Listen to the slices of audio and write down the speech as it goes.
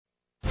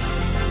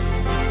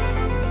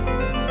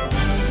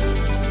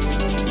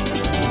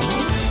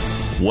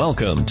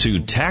Welcome to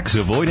Tax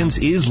Avoidance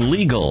is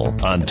Legal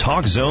on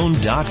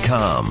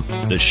TalkZone.com,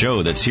 the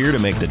show that's here to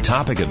make the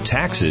topic of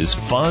taxes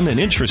fun and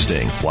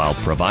interesting while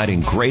providing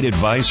great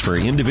advice for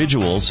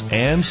individuals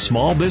and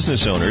small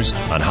business owners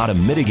on how to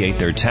mitigate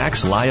their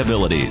tax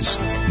liabilities.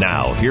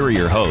 Now, here are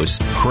your hosts,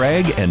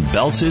 Craig and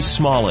Belsis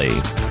Smalley.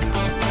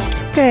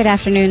 Good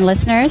afternoon,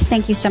 listeners.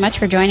 Thank you so much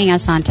for joining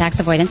us on Tax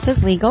Avoidance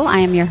is Legal.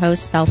 I am your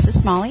host,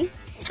 Belsis Smalley.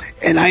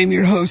 And I am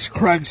your host,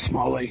 Craig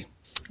Smalley.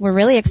 We're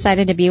really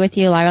excited to be with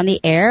you live on the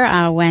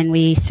air. When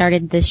we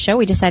started this show,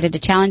 we decided to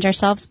challenge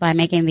ourselves by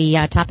making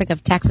the topic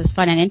of taxes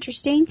fun and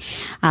interesting.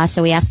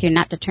 So we ask you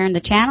not to turn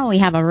the channel. We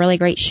have a really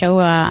great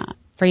show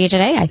for you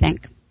today, I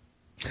think.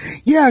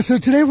 Yeah, so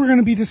today we're going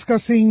to be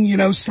discussing,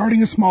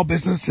 starting a small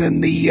business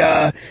and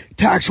the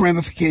tax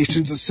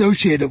ramifications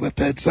associated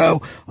with it.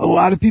 So a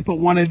lot of people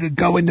wanted to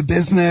go into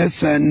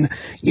business and,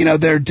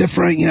 they're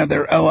different,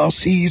 they're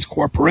LLCs,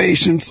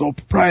 corporations, sole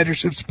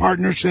proprietorships,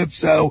 partnerships.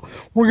 So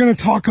we're going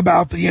to talk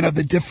about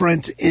the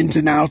different ins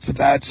and outs of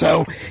that.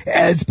 So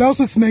as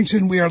Belsis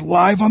mentioned, we are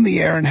live on the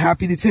air and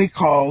happy to take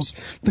calls.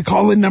 The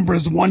call-in number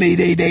is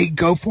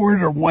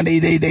 1-888-GO-FOR-IT or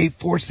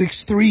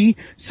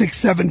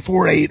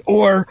 1-888-463-6748,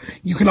 or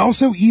you can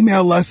also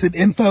email us at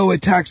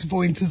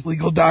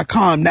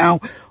info@taxavoidanceslegal.com.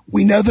 Now,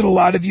 we know that a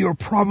lot of you are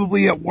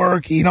probably at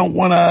work. You don't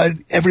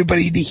want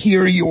everybody to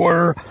hear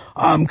your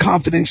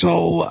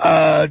confidential,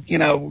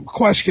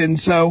 question.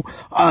 So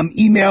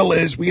email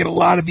we get a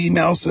lot of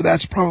emails, so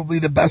that's probably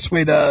the best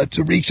way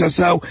to reach us.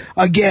 So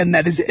again,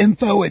 that is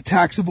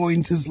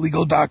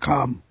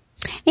info@taxavoidanceslegal.com.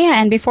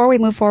 Yeah, and before we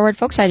move forward,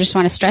 folks, I just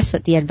want to stress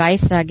that the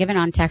advice given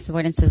on Tax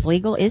Avoidance is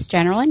Legal is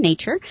general in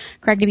nature.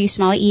 Craig W.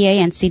 Smalley,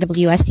 EA, and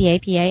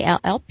CWSEA, PA,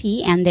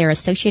 LLP, and their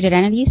associated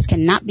entities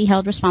cannot be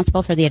held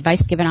responsible for the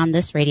advice given on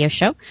this radio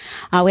show.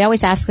 We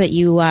always ask that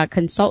you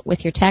consult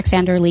with your tax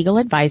and or legal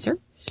advisor.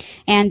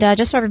 And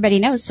just so everybody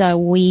knows,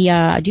 we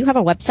do have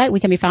a website. We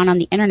can be found on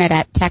the internet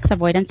at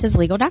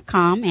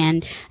taxavoidanceslegal.com.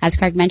 And as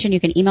Craig mentioned, you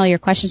can email your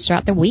questions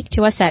throughout the week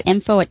to us at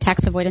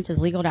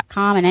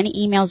info@taxavoidanceslegal.com. And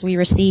any emails we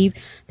receive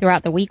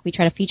throughout the week, we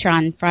try to feature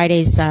on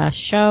Friday's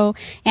show.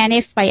 And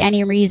if by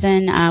any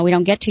reason we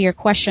don't get to your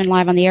question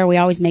live on the air, we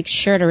always make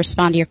sure to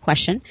respond to your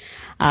question.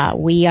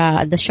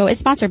 The show is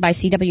sponsored by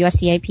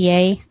CWSEA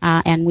PA,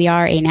 and we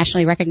are a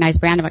nationally recognized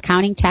brand of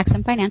accounting, tax,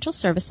 and financial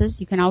services.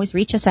 You can always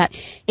reach us at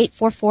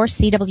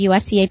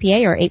 844-CWSEA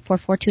PA or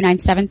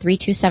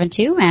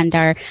 844-297-3272, and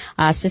our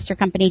sister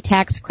company,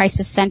 Tax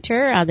Crisis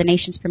Center, the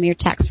nation's premier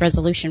tax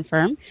resolution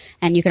firm.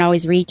 And you can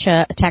always reach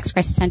Tax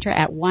Crisis Center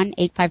at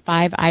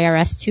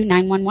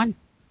 1-855-IRS-2911.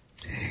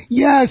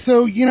 Yeah,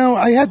 so,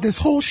 I had this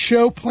whole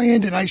show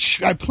planned, and I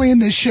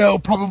planned this show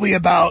probably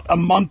about a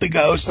month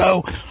ago.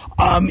 So,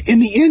 in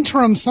the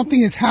interim,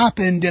 something has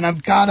happened, and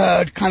I've got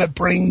to kind of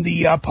bring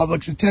the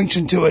public's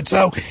attention to it.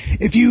 So,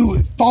 if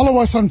you follow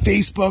us on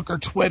Facebook or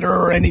Twitter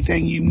or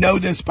anything, you know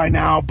this by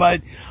now.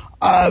 But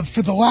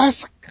for the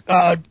last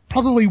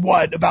probably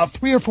about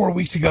 3 or 4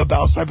 weeks ago,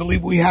 Bells, I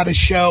believe we had a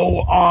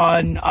show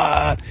on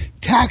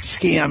tax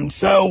scams.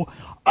 So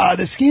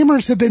the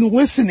scammers have been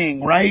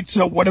listening, right?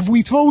 So what have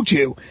we told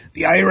you?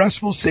 The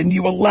IRS will send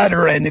you a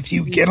letter, and if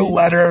you get a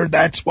letter,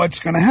 that's what's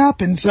going to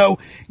happen. So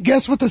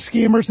guess what the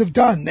scammers have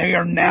done? They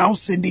are now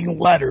sending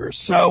letters.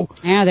 So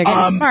yeah, they're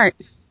getting smart.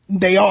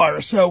 They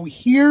are. So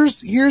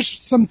here's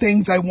some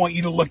things I want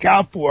you to look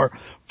out for.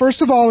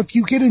 First of all, if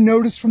you get a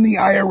notice from the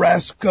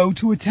IRS, go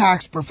to a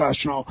tax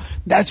professional.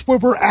 That's where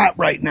we're at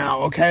right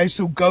now, okay?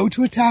 So go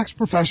to a tax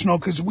professional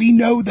because we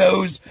know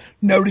those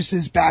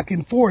notices back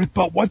and forth.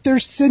 But what they're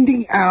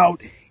sending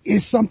out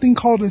is something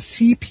called a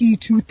CP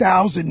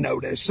 2000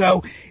 notice.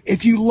 So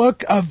if you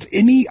look of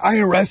any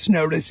IRS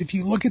notice, if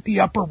you look at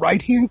the upper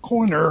right-hand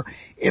corner,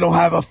 it'll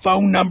have a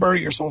phone number,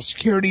 your social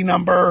security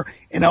number,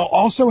 and it'll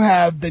also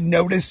have the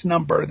notice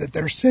number that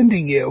they're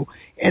sending you.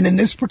 And in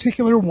this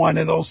particular one,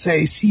 it'll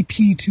say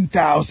CP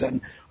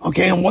 2000.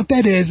 Okay, and what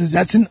that is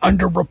that's an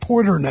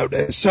under-reporter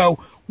notice. So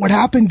what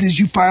happens is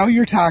you file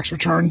your tax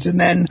returns, and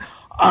then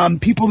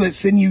people that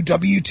send you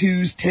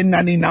W-2s,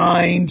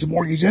 1099s,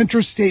 mortgage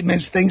interest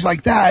statements, things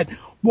like that,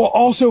 will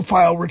also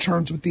file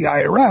returns with the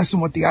IRS.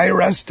 And what the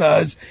IRS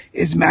does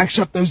is match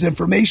up those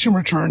information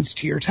returns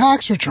to your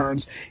tax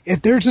returns.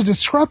 If there's a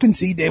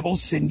discrepancy, they will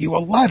send you a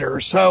letter.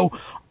 So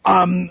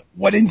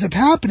what ends up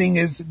happening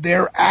is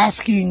they're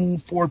asking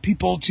for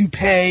people to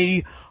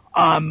pay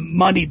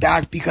money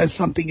back because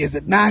something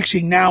isn't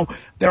matching. Now,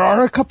 there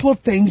are a couple of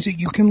things that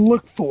you can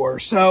look for.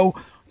 So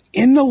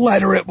in the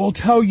letter, it will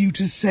tell you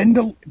to send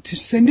a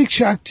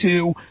check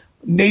to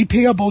made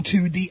payable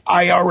to the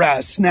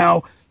IRS.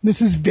 Now,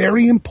 this is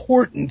very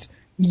important.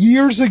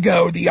 Years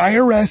ago, the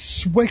IRS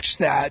switched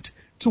that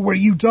to where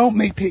you don't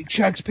make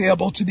checks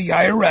payable to the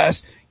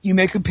IRS. you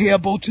make it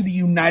payable to the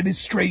United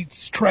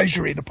States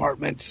Treasury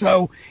Department.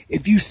 So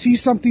if you see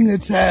something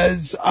that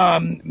says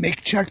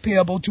make check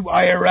payable to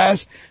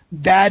IRS,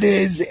 that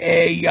is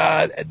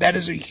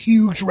a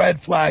huge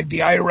red flag. The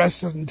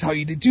IRS doesn't tell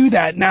you to do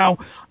that. Now,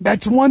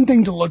 that's one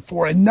thing to look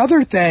for.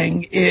 Another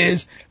thing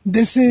is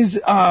this is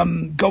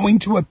going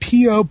to a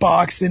P.O.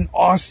 box in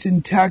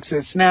Austin,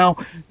 Texas. Now,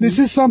 this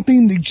is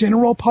something the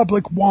general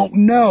public won't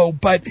know,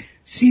 but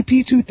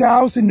CP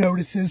 2000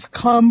 notices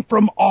come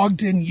from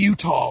Ogden,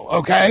 Utah,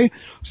 okay?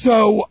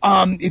 So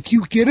if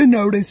you get a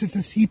notice, it's a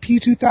CP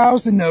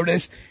 2000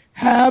 notice,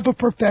 have a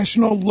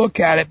professional look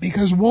at it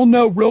because we'll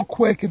know real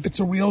quick if it's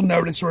a real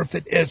notice or if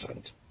it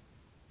isn't.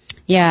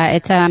 Yeah,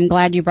 I'm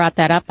glad you brought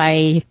that up.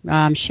 I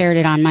shared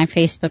it on my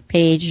Facebook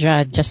page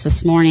just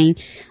this morning.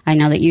 I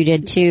know that you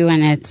did too,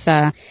 and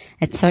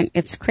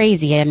it's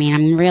crazy. I mean,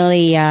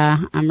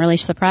 I'm really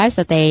surprised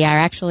that they are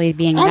actually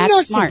being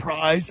that smart.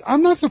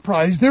 I'm not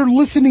surprised. They're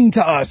listening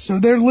to us. So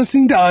they're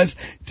listening to us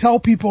tell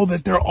people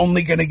that they're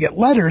only going to get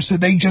letters, so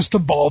they just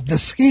evolved the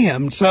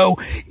scam. So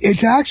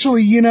it's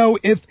actually,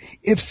 if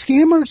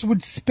scammers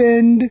would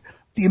spend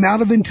the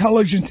amount of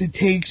intelligence it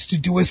takes to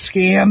do a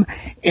scam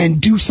and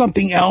do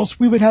something else,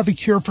 we would have a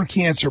cure for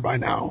cancer by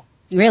now.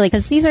 Really,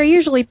 because these are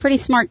usually pretty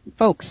smart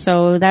folks,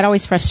 so that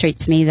always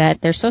frustrates me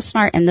that they're so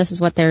smart and this is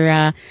what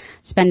they're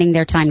spending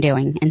their time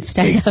doing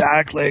instead of...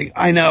 Exactly.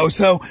 I know.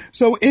 So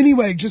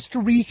anyway, just to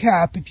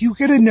recap, if you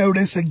get a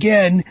notice,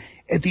 again,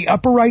 at the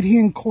upper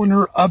right-hand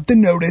corner of the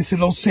notice,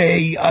 it'll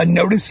say a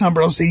notice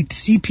number. It'll say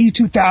CP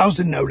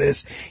 2000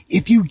 notice.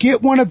 If you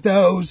get one of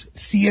those,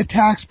 see a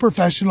tax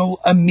professional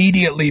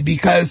immediately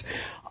because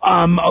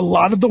a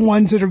lot of the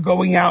ones that are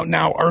going out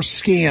now are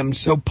scams.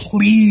 So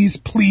please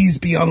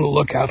be on the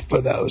lookout for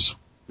those.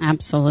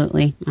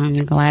 Absolutely.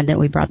 I'm glad that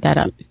we brought that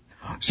up.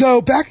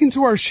 So back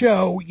into our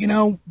show,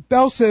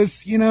 Belle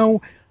says,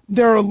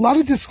 there are a lot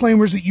of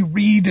disclaimers that you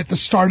read at the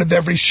start of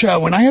every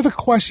show, and I have a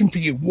question for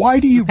you. Why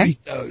do you read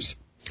those?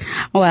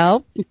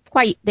 Well,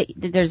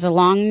 there's a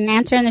long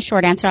answer and the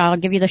short answer. I'll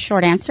give you the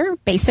short answer.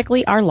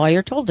 Basically, our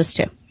lawyer told us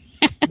to.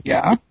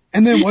 Yeah.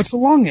 And then what's the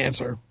long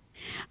answer?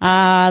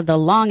 The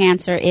long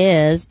answer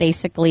is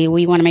basically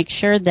we want to make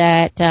sure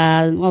that,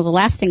 the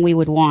last thing we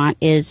would want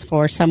is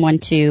for someone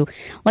to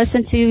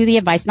listen to the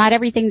advice. Not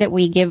everything that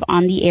we give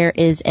on the air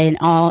is an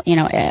all,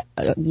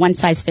 one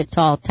size fits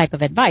all type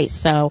of advice.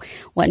 So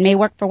what may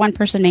work for one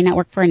person may not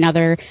work for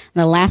another.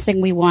 The last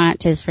thing we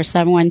want is for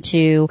someone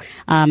to,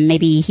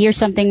 maybe hear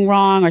something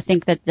wrong or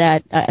think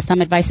that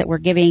some advice that we're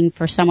giving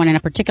for someone in a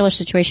particular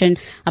situation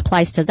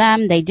applies to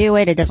them. They do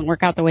it. It doesn't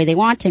work out the way they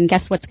want. And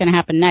guess what's going to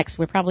happen next?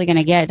 We're probably going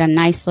to get a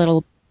nice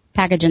little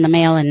package in the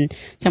mail and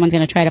someone's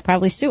going to try to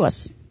probably sue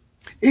us.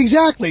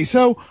 Exactly.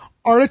 So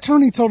our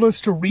attorney told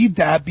us to read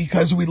that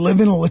because we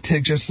live in a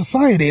litigious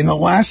society. And the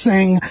last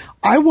thing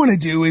I want to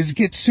do is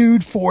get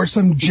sued for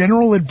some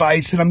general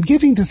advice that I'm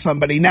giving to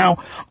somebody.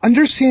 Now,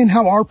 understand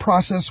how our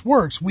process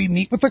works. We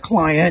meet with a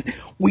client,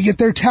 we get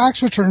their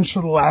tax returns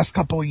for the last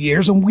couple of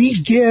years, and we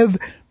give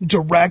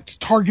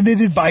direct, targeted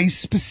advice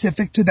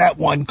specific to that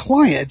one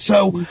client.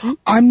 So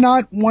I'm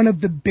not one of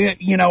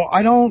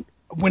the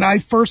when I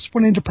first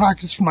went into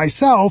practice for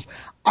myself,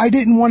 I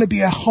didn't want to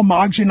be a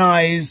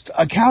homogenized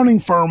accounting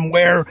firm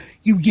where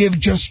you give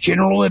just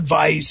general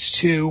advice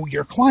to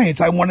your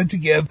clients. I wanted to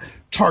give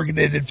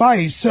targeted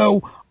advice.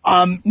 So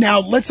now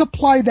let's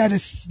apply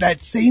that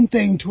same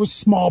thing to a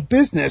small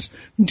business.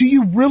 Do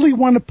you really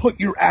want to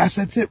put your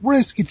assets at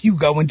risk if you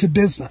go into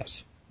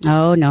business?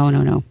 Oh,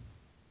 no.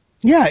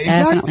 Yeah, exactly.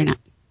 Definitely not.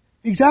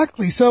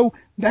 Exactly. So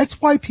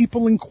that's why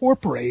people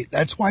incorporate.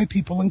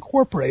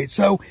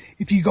 So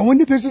if you go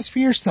into business for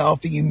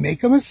yourself and you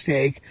make a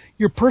mistake,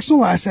 your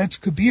personal assets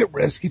could be at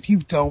risk if you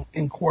don't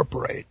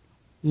incorporate.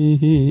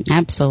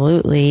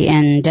 Absolutely.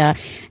 And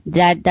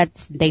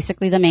that's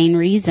basically the main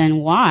reason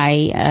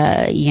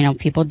why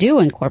people do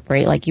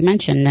incorporate, like you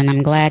mentioned. And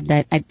I'm glad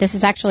that this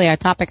is actually a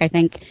topic I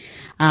think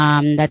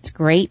that's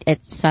great.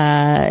 It's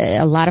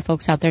a lot of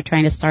folks out there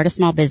trying to start a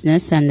small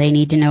business, and they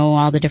need to know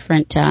all the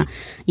different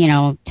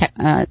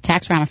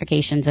tax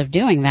ramifications of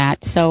doing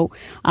that. So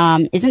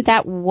isn't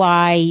that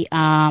why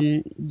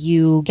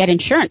you get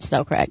insurance,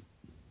 though, Craig?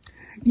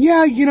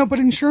 Yeah, but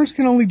insurance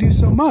can only do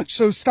so much.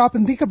 So stop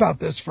and think about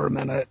this for a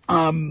minute.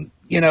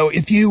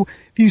 If you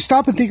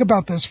stop and think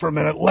about this for a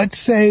minute, let's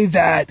say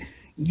that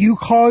you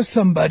cause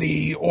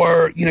somebody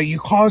more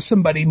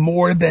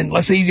than,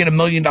 let's say you get $1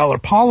 million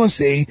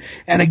policy.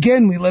 And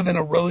again, we live in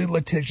a really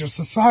litigious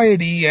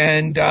society,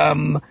 and,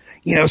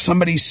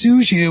 somebody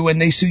sues you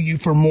and they sue you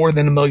for more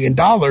than $1 million.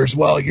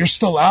 Well, you're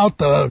still out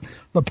the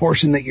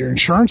portion that your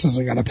insurance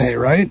isn't going to pay,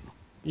 right?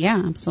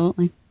 Yeah,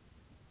 absolutely.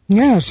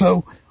 Yeah.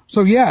 So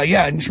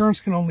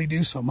insurance can only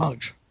do so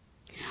much.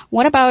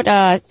 What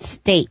about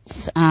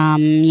states?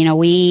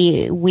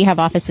 We have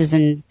offices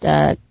in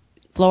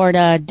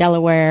Florida,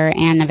 Delaware,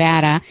 and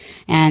Nevada.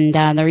 And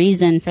the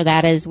reason for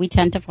that is we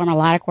tend to form a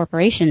lot of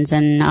corporations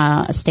in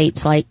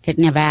states like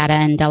Nevada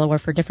and Delaware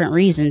for different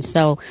reasons.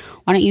 So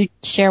why don't you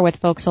share with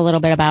folks a little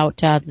bit about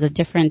the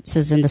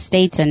differences in the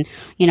states? And,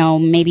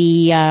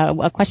 maybe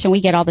a question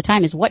we get all the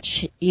time is what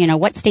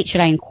state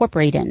should I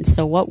incorporate in?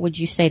 So what would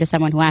you say to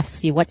someone who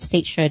asks you what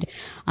state should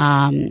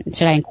I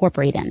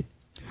incorporate in?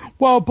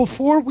 Well,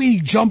 before we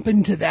jump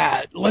into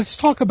that, let's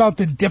talk about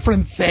the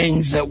different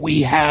things that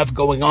we have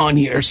going on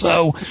here.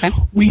 So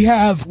we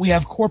have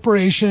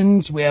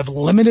corporations, we have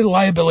limited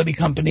liability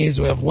companies,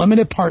 we have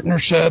limited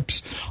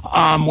partnerships,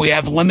 we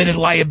have limited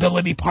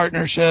liability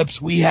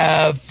partnerships, we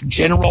have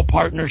general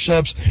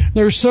partnerships.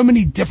 There's so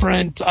many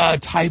different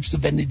types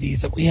of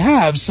entities that we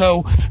have.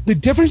 So the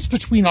difference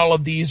between all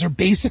of these are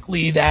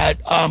basically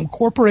that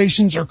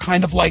corporations are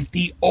kind of like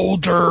the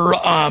older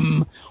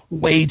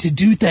way to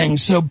do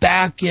things. So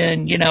back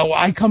in,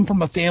 I come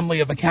from a family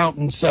of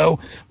accountants. So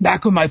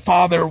back when my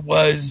father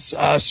was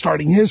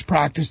starting his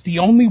practice, the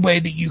only way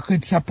that you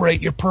could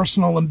separate your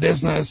personal and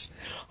business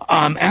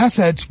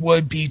assets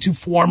would be to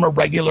form a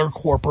regular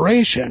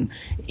corporation.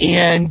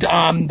 And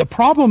the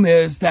problem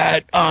is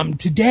that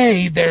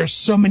today there's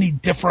so many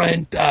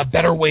different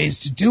better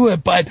ways to do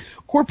it, but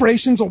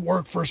corporations will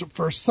work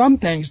for some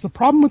things. The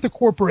problem with the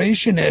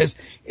corporation is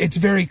it's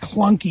very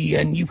clunky,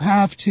 and you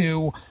have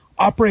to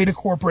operate a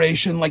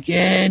corporation like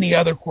any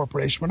other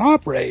corporation would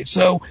operate.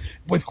 So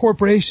with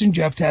corporations,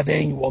 you have to have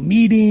annual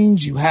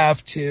meetings, you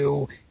have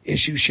to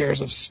issue shares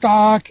of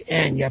stock,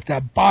 and you have to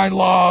have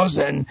bylaws,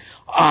 and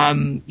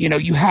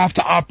you have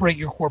to operate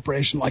your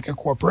corporation like a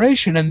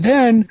corporation. And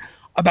then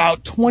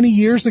about 20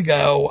 years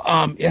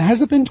ago,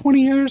 has it been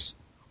 20 years?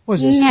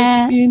 Was it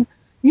 16?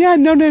 Yeah,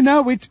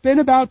 no. It's been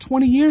about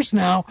 20 years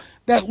now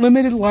that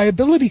limited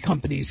liability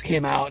companies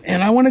came out.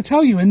 And I want to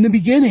tell you, in the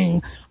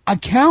beginning,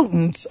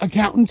 accountants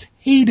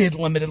hated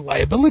limited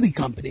liability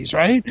companies,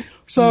 right?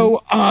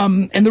 So,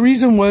 and the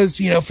reason was,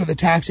 for the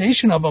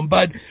taxation of them.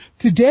 But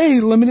today,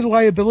 limited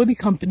liability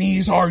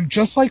companies are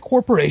just like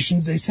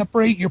corporations. They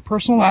separate your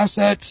personal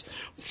assets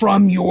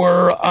from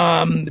your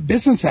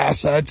business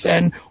assets.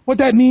 And what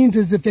that means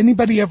is if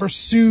anybody ever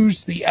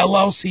sues the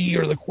LLC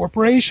or the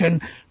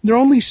corporation, they're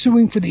only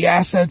suing for the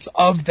assets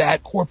of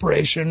that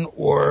corporation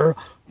or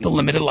the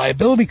limited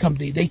liability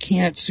company. They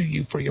can't sue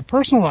you for your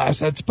personal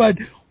assets. But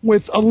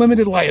with a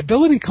limited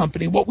liability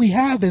company, what we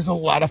have is a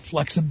lot of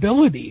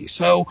flexibility.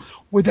 So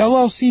with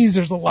LLCs,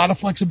 there's a lot of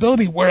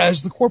flexibility,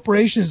 whereas the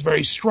corporation is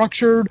very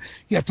structured.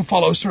 You have to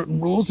follow certain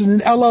rules. In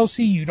an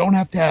LLC, you don't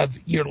have to have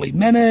yearly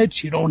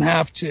minutes. You don't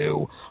have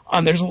to,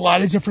 there's a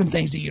lot of different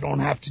things that you don't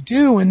have to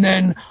do. And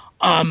then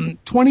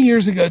 20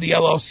 years ago, the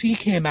LLC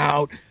came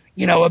out.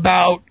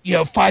 About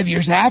 5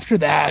 years after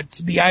that,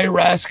 the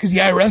IRS, because the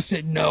IRS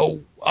didn't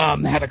know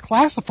how to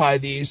classify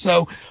these,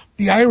 so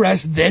the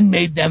IRS then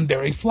made them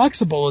very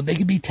flexible, and they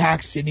can be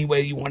taxed any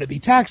way you want to be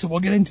taxed. And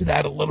we'll get into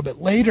that a little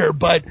bit later.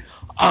 But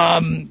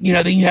then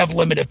you have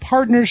limited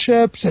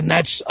partnerships, and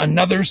that's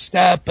another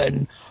step.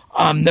 And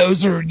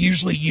those are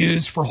usually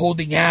used for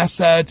holding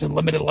assets, and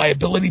limited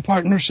liability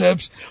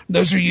partnerships,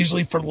 those are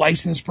usually for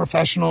licensed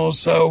professionals.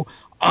 So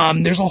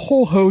there's a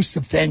whole host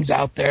of things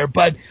out there.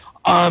 But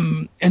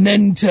and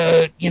then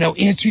to,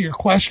 answer your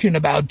question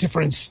about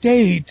different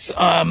states,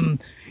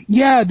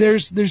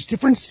 there's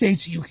different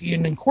states you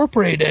can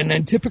incorporate in,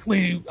 and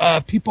typically,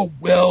 people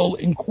will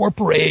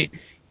incorporate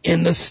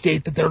in the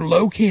state that they're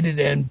located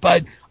in.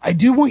 But I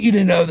do want you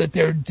to know that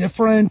there are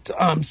different,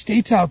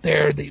 states out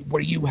there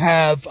where you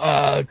have,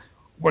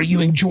 where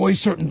you enjoy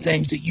certain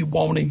things that you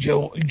won't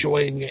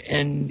enjoy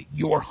in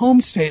your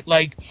home state.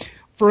 Like,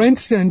 for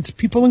instance,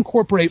 people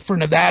incorporate for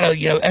Nevada.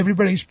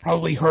 Everybody's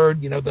probably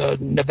heard, the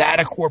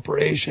Nevada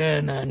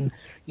Corporation and,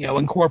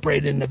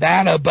 incorporate in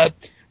Nevada. But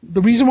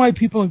the reason why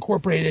people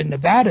incorporate in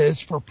Nevada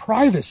is for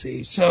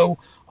privacy. So,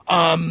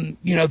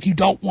 if you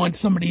don't want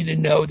somebody to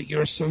know that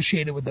you're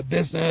associated with a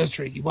business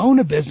or you own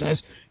a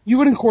business, you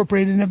would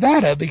incorporate in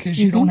Nevada because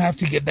you don't have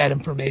to give that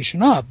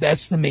information up.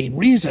 That's the main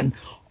reason.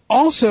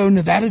 Also,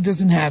 Nevada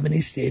doesn't have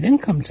any state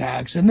income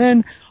tax. And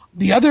then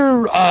the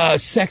other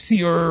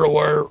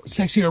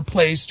sexier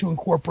place to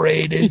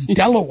incorporate is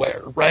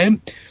Delaware,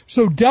 right?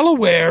 So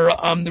Delaware,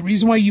 the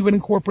reason why you would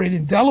incorporate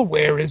in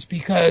Delaware is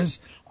because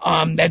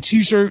that's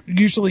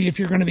usually if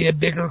you're going to be a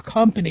bigger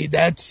company,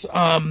 that's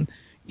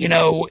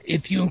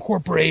if you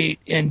incorporate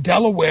in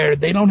Delaware,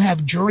 they don't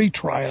have jury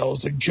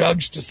trials. A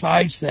judge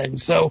decides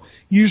things. So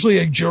usually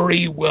a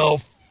jury will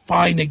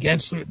find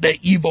against the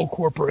evil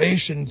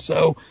corporation.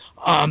 So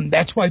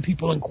that's why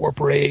people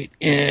incorporate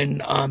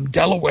in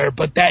Delaware.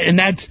 But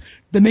that's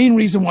the main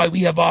reason why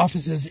we have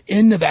offices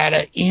in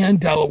Nevada and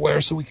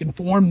Delaware, so we can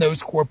form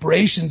those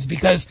corporations,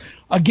 because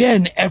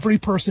again, every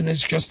person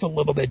is just a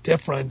little bit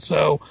different.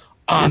 So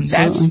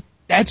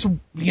that's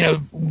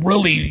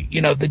really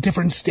the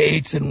different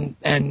states and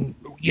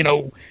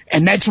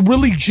that's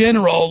really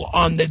general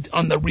on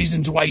the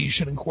reasons why you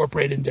should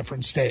incorporate in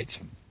different states.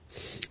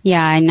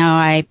 Yeah, I know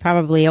I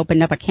probably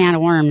opened up a can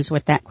of worms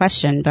with that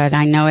question, but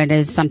I know it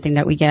is something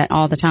that we get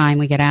all the time.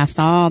 We get asked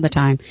all the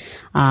time,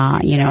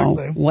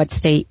 Exactly. what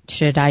state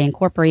should I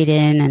incorporate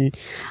in?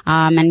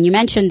 And you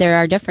mentioned there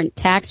are different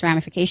tax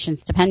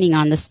ramifications depending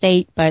on the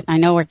state, but I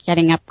know we're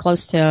getting up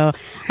close to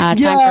time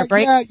for a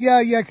break.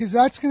 Yeah, because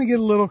that's going to get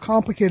a little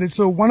complicated.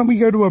 So why don't we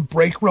go to a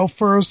break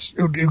first,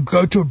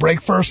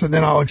 and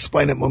then I'll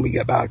explain it when we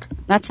get back.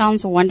 That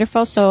sounds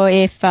wonderful. So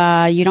if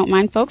you don't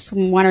mind, folks,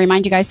 we want to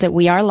remind you guys that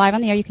we are live on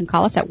the air. You can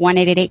call us at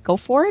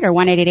 1-888-GO-FOR-IT or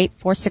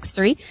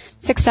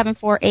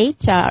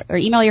 1-888-463-6748 or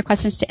email your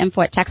questions to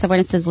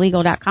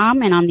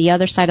info@taxavoidanceslegal.com. And on the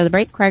other side of the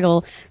break, Craig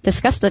will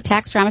discuss the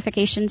tax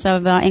ramifications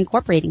of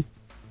incorporating.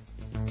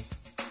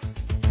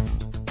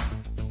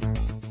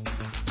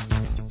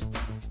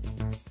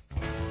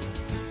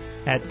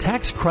 At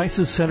Tax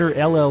Crisis Center,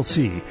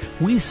 LLC,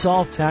 we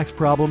solve tax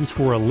problems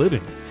for a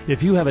living.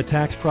 If you have a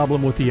tax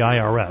problem with the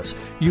IRS,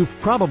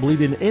 you've probably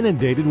been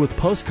inundated with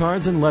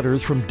postcards and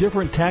letters from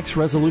different tax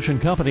resolution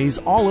companies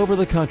all over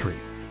the country.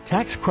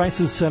 Tax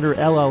Crisis Center,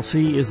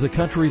 LLC is the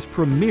country's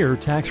premier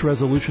tax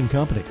resolution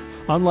company.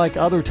 Unlike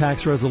other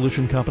tax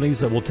resolution companies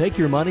that will take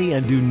your money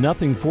and do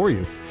nothing for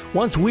you,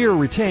 once we are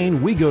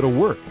retained, we go to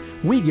work.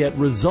 We get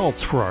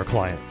results for our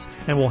clients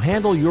and will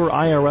handle your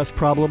IRS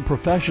problem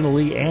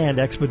professionally and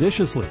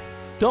expeditiously.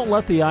 Don't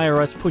let the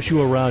IRS push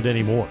you around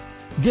anymore.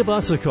 Give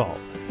us a call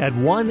at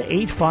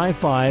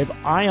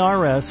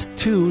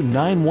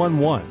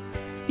 1-855-IRS-2911.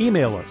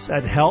 Email us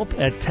at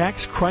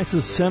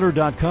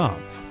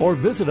help@taxcrisiscenter.com or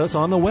visit us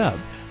on the web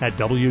at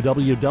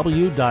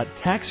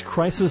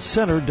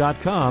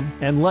www.taxcrisiscenter.com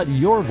and let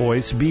your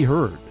voice be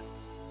heard.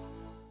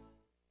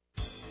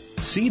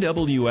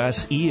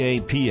 CWS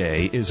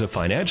EAPA is a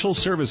financial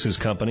services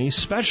company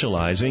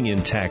specializing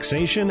in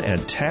taxation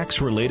and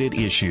tax-related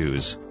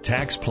issues.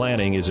 Tax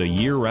planning is a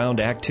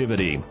year-round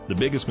activity. The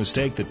biggest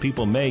mistake that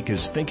people make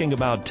is thinking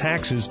about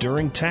taxes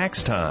during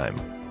tax time.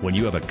 When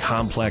you have a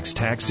complex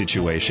tax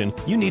situation,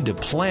 you need to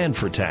plan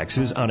for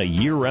taxes on a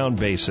year-round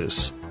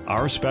basis.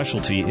 Our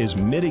specialty is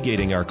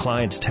mitigating our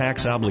clients'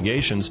 tax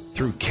obligations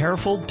through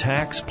careful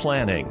tax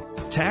planning.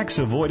 Tax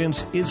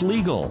avoidance is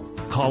legal.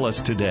 Call us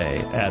today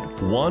at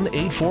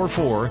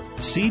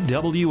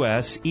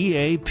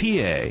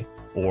 1-844-CWS-EAPA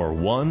or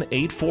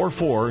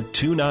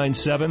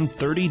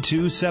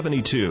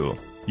 1-844-297-3272.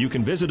 You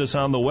can visit us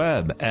on the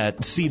web at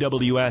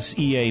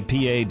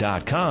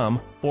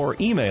cwseapa.com or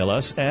email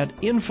us at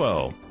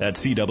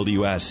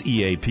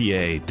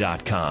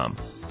info@cwseapa.com.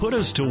 Put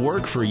us to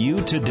work for you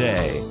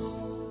today.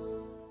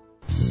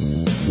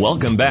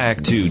 Welcome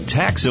back to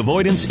Tax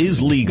Avoidance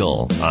is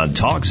Legal on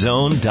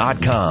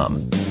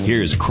TalkZone.com.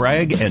 Here's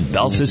Craig and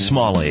Belsis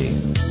Smalley.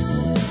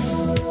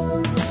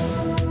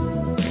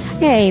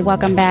 Hey,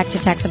 welcome back to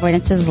Tax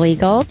Avoidance is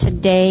Legal.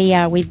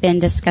 Today we've been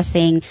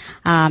discussing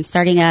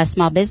starting a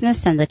small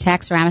business and the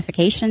tax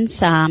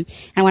ramifications. I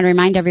want to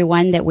remind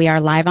everyone that we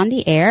are live on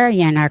the air,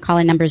 and our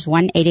calling number is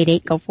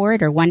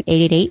 1-888-GO-FOR-IT or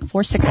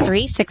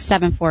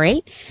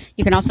 1-888-463-6748.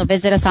 You can also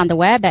visit us on the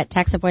web at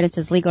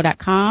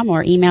taxavoidanceslegal.com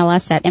or email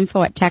us at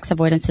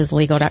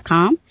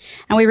info@taxavoidanceslegal.com.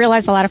 And we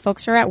realize a lot of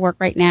folks are at work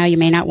right now. You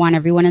may not want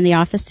everyone in the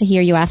office to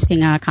hear you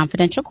asking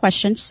confidential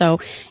questions, so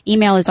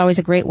email is always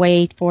a great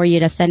way for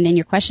you to send in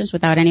your questions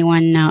without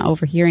anyone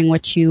overhearing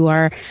what you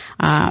are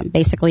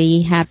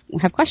basically have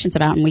questions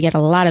about. And we get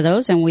a lot of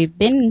those, and we've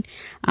been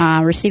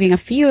receiving a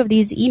few of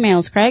these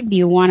emails. Craig, do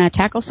you want to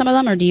tackle some of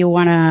them, or do you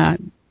want to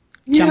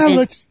jump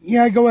in?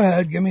 Go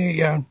ahead. Give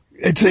me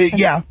because we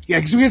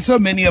get so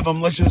many of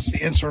them. Let's just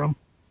answer them.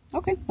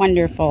 Okay,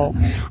 wonderful.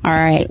 All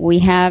right, we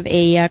have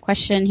a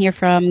question here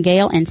from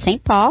Gail in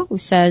St. Paul, who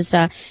says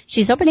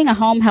she's opening a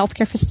home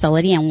healthcare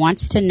facility and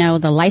wants to know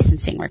the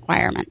licensing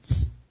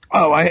requirements.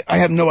 Oh, I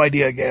have no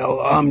idea,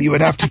 Gail. You would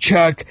have to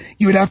check.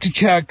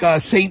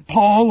 St.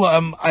 Paul.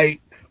 I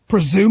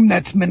presume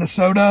that's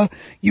Minnesota.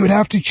 You would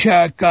have to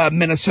check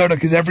Minnesota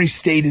because every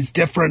state is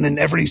different, and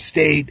every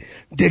state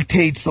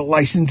dictates the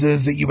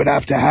licenses that you would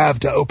have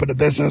to open a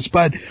business.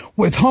 But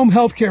with home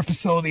health care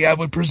facility, I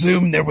would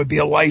presume there would be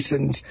a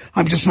license.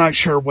 I'm just not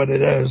sure what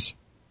it is.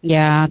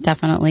 Yeah,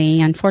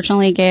 definitely.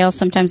 Unfortunately, Gail,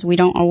 sometimes we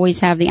don't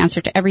always have the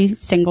answer to every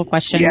single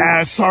question.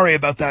 Yeah, sorry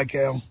about that,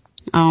 Gail.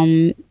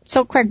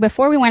 So Craig,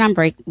 before we went on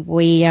break,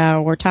 we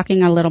were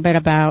talking a little bit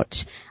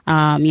about,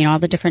 all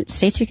the different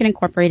states you can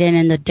incorporate in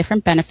and the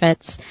different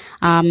benefits.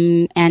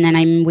 And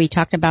then we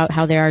talked about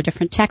how there are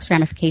different tax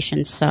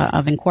ramifications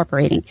of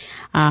incorporating.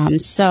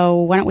 So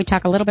why don't we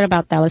talk a little bit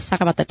about that? Let's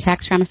talk about the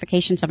tax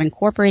ramifications of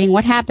incorporating.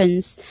 What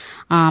happens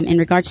in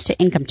regards to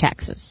income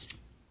taxes?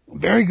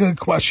 Very good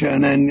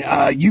question, and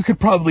you could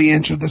probably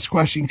answer this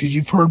question because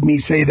you've heard me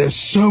say this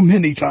so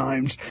many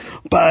times.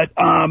 But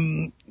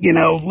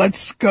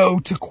let's go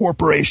to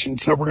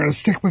corporations. So we're going to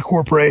stick with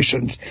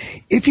corporations.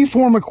 If you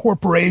form a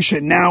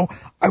corporation, now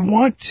I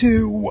want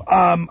to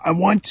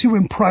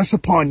impress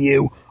upon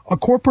you, a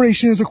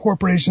corporation is a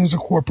corporation is a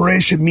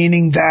corporation,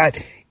 meaning that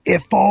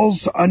it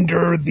falls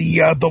under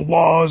the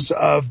laws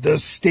of the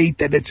state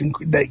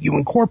that you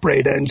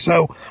incorporate in.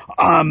 So,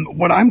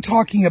 what I'm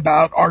talking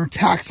about are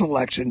tax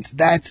elections.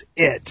 That's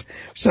it.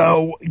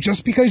 So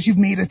just because you've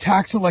made a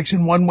tax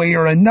election one way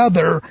or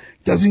another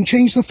doesn't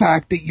change the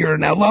fact that you're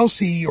an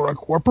LLC or a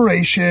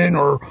corporation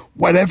or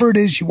whatever it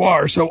is you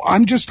are. So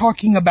I'm just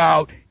talking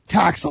about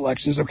tax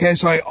elections. Okay.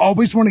 So I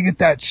always want to get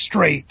that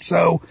straight.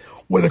 So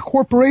with a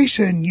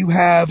corporation, you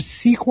have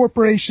C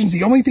corporations.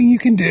 The only thing you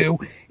can do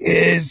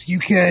is you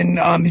can,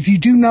 if you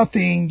do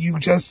nothing, you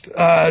just,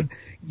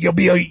 you'll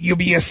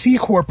be a C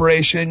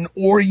corporation,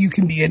 or you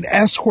can be an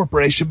S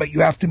corporation, but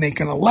you have to make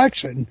an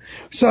election.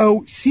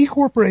 So C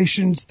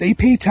corporations, they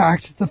pay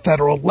tax at the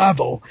federal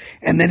level.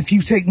 And then if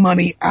you take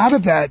money out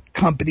of that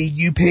company,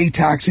 you pay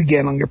tax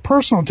again on your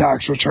personal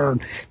tax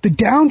return. The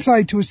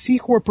downside to a C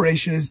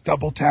corporation is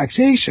double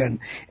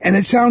taxation. And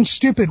it sounds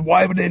stupid.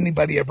 Why would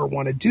anybody ever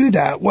want to do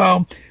that?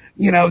 Well,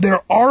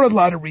 there are a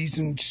lot of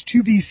reasons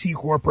to be C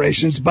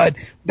corporations, but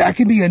that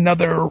can be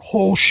another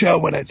whole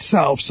show in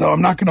itself. So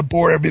I'm not going to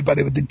bore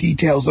everybody with the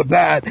details of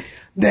that.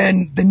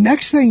 Then the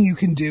next thing you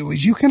can do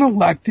is you can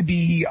elect to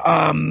be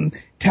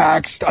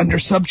taxed under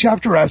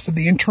Subchapter S of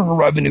the Internal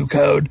Revenue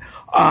Code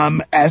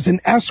as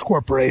an S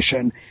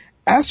corporation.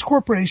 S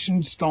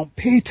corporations don't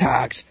pay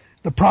tax.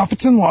 The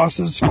profits and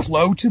losses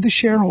flow to the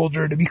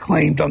shareholder to be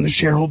claimed on the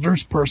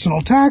shareholder's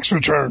personal tax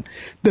return.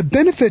 The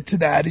benefit to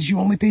that is you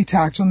only pay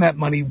tax on that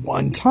money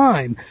one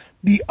time.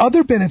 The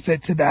other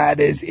benefit to that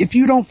is if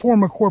you don't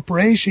form a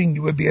corporation,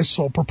 you would be a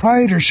sole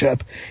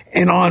proprietorship.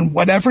 And on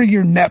whatever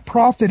your net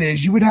profit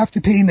is, you would have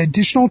to pay an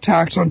additional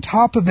tax on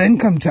top of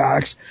income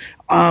tax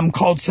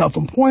called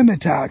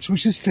self-employment tax,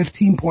 which is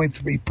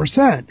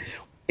 15.3%.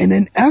 In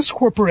an S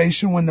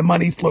corporation, when the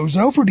money flows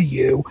over to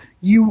you,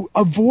 you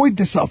avoid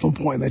the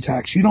self-employment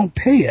tax. You don't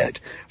pay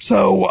it.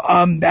 So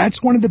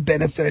that's one of the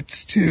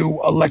benefits to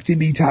electing to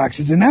be taxed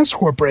as an S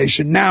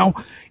corporation.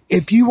 Now,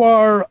 if you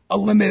are a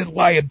limited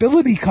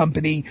liability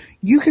company,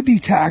 you could be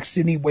taxed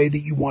any way that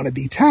you want to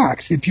be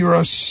taxed. If you're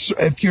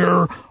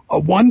a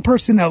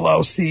one-person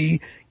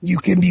LLC, you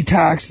can be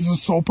taxed as a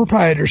sole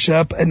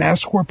proprietorship, an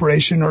S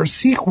corporation, or a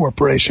C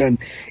corporation.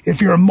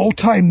 If you're a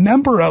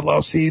multi-member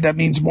LLC, that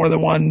means more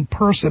than one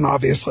person,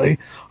 obviously.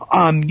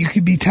 You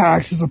could be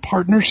taxed as a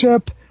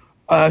partnership,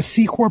 a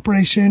C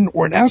corporation,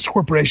 or an S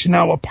corporation.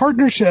 Now, a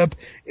partnership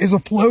is a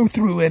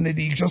flow-through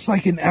entity, just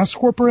like an S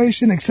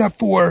corporation, except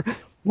for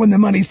when the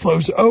money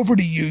flows over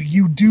to you,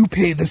 you do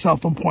pay the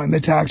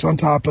self-employment tax on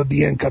top of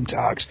the income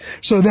tax.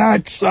 So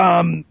that's,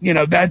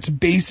 that's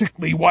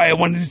basically why I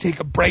wanted to take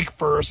a break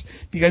first,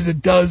 because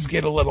it does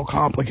get a little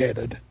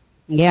complicated.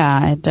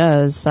 Yeah, it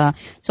does.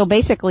 So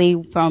basically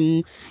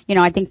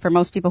I think for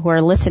most people who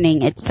are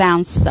listening, it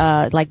sounds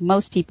like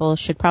most people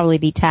should probably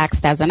be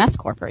taxed as an S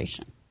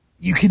corporation.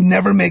 You can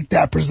never make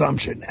that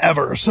presumption,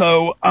 ever.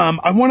 So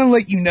I want to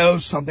let you know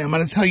something. I'm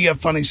going to tell you a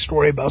funny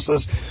story about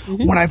this.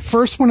 Mm-hmm. When I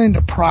first went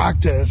into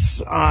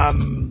practice,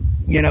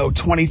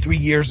 23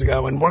 years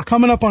ago, and we're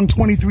coming up on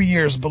 23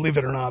 years, believe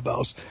it or not,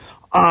 Bells.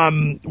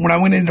 When I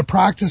went into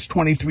practice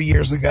 23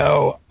 years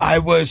ago,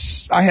 I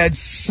had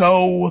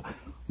so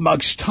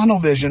much tunnel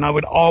vision. I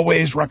would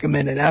always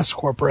recommend an S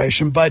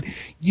corporation, but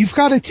you've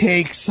got to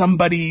take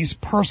somebody's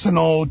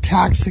personal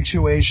tax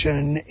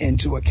situation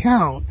into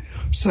account.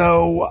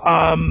 So,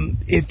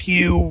 if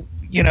you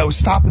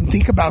stop and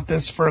think about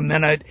this for a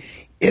minute,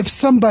 if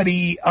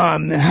somebody,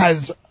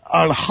 has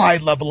a high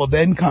level of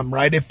income,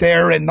 right? If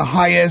they're in the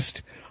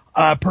highest,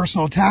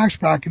 personal tax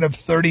bracket of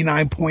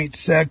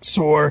 39.6,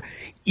 or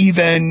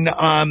even,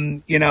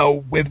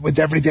 with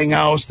everything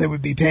else, they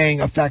would be paying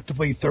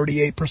effectively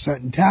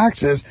 38% in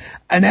taxes.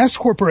 An S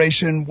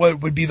corporation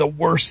would be the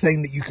worst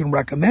thing that you can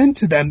recommend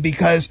to them,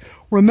 because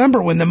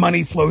remember, when the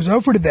money flows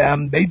over to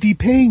them, they'd be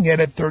paying it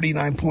at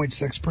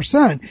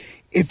 39.6%.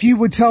 If you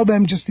would tell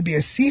them just to be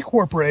a C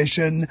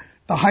corporation,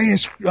 the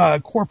highest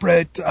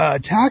corporate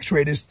tax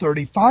rate is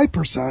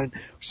 35%.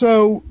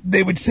 So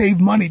they would save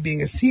money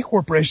being a C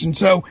corporation.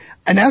 So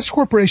an S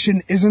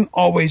corporation isn't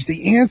always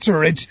the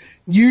answer. It's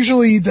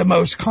usually the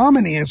most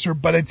common answer,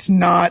 but it's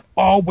not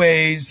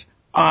always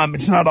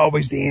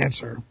the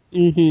answer.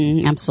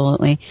 Mm-hmm,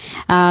 absolutely.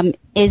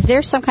 Is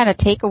there some kind of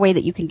takeaway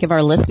that you can give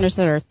our listeners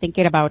that are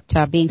thinking about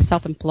being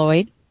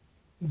self-employed?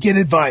 Get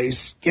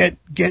advice. Get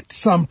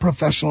some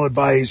professional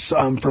advice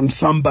from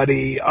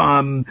somebody.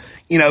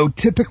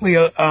 Typically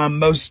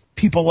most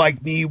people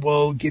like me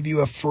will give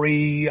you a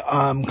free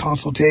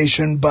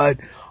consultation, but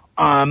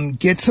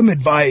get some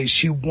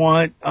advice. You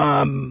want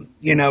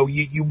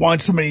you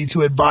want somebody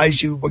to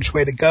advise you which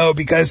way to go,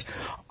 because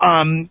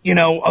a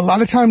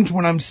lot of times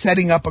when I'm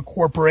setting up a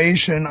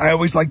corporation, I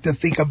always like to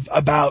think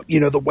about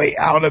the way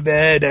out of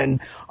it, and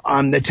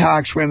the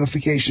tax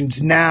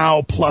ramifications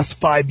now plus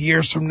 5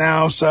 years from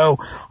now. So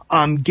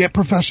get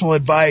professional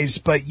advice,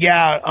 but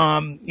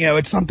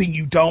it's something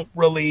you don't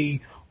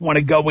really want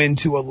to go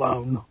into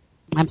alone.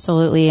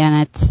 Absolutely,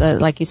 and it's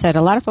like you said,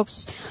 a lot of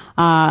folks,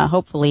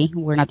 hopefully,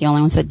 we're not the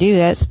only ones that do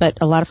this, but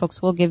a lot of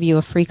folks will give you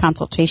a free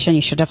consultation.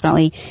 You should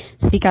definitely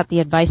seek out the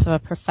advice of a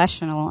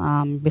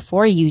professional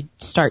before you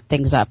start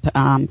things up.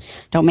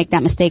 Don't make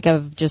that mistake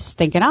of just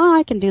thinking,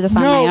 I can do this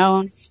on my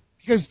own.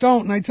 Because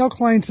don't, and I tell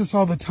clients this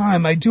all the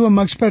time, I do a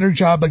much better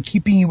job of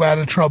keeping you out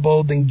of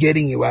trouble than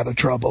getting you out of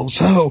trouble.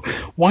 So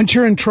once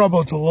you're in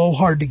trouble, it's a little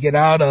hard to get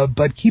out of,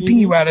 but keeping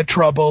you out of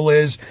trouble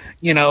is,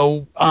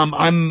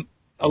 I'm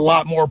a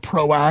lot more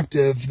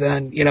proactive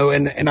than,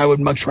 and I would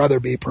much rather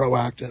be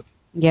proactive.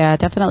 Yeah,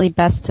 definitely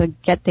best to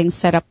get things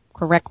set up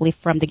correctly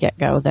from the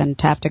get-go than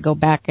to have to go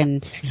back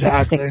and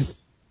fix things.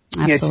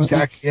 Absolutely. Yes,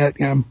 exactly it,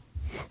 yeah.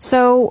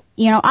 So,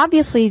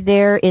 obviously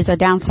there is a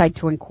downside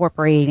to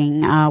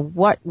incorporating.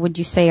 What would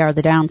you say are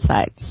the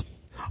downsides?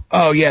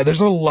 Oh, yeah,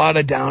 there's a lot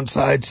of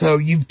downsides. So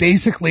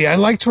I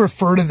like to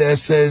refer to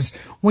this as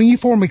when you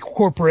form a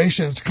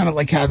corporation, it's kind of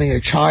like having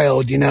a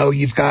child.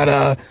 You've got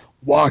to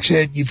watch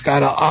it. You've got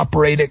to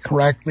operate it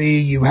correctly.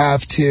 You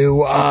have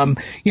to,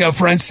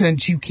 for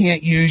instance, you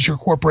can't use your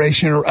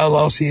corporation or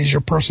LLC as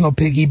your personal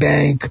piggy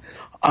bank.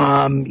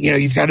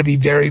 You've got to be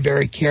very,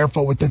 very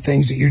careful with the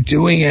things that you're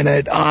doing in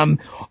it.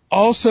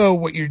 Also,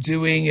 what you're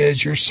doing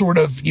is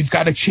you've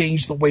got to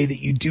change the way that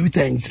you do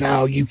things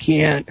now. You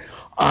can't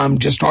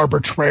just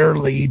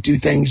arbitrarily do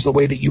things the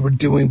way that you were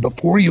doing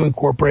before you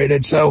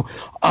incorporated. So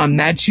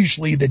that's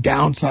usually the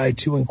downside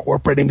to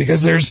incorporating,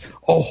 because there's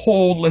a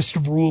whole list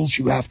of rules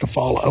you have to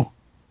follow.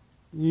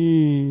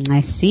 I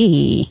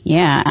see.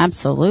 Yeah,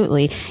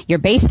 absolutely. You're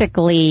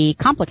basically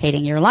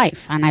complicating your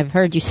life, and I've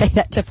heard you say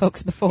that to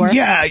folks before.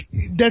 Yeah,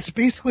 that's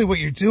basically what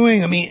you're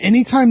doing. I mean,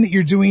 anytime that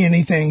you're doing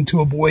anything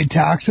to avoid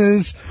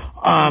taxes,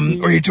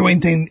 or you're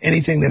doing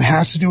anything that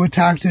has to do with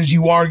taxes,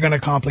 you are going to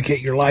complicate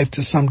your life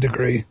to some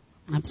degree.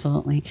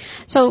 Absolutely.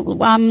 So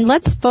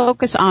let's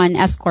focus on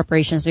S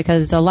corporations,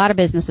 because a lot of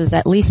businesses,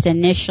 at least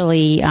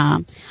initially,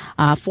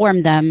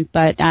 form them,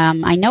 but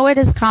I know it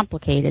is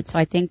complicated. So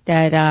I think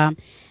that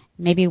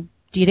maybe,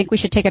 do you think we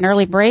should take an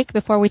early break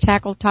before we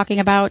tackle talking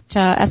about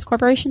S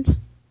corporations?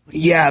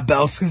 Yeah,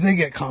 Bells, because they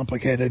get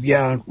complicated.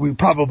 Yeah, we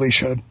probably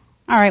should.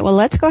 All right, well,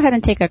 let's go ahead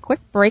and take a quick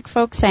break,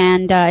 folks.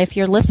 And if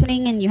you're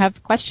listening and you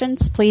have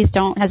questions, please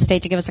don't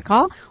hesitate to give us a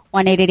call,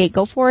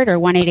 1-888-GO-FOR-IT or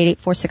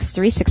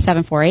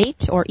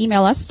 1-888-463-6748, or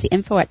email us,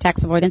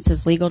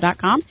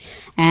 info@taxavoidanceslegal.com.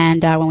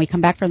 And when we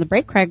come back from the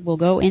break, Craig will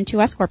go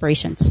into S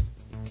corporations.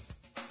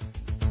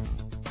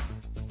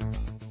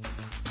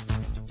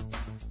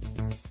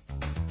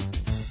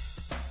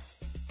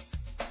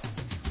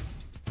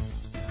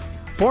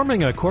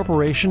 Forming a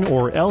corporation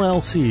or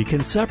LLC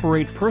can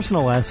separate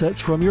personal assets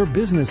from your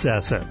business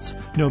assets.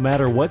 No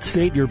matter what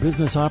state your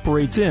business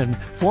operates in,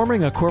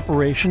 forming a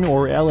corporation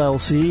or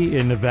LLC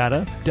in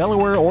Nevada,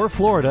 Delaware, or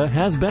Florida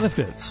has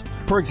benefits.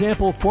 For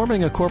example,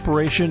 forming a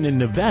corporation in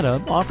Nevada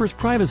offers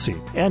privacy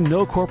and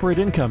no corporate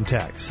income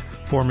tax.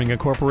 Forming a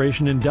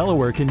corporation in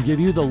Delaware can give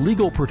you the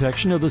legal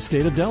protection of the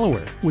state of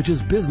Delaware, which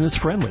is business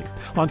friendly.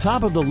 On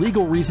top of the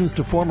legal reasons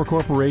to form a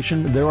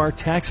corporation, there are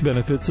tax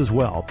benefits as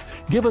well.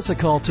 Give us a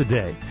call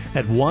today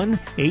at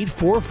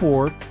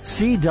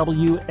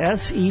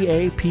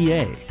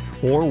 1-844-CWSEAPA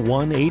or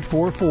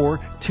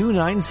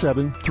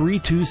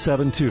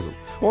 1-844-297-3272.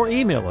 Or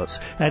email us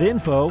at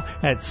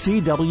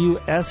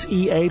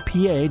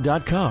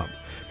info@cwseapa.com.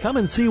 Come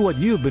and see what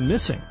you've been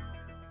missing.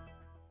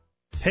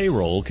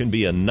 Payroll can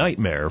be a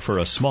nightmare for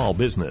a small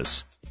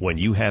business. When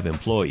you have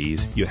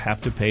employees, you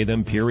have to pay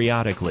them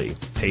periodically,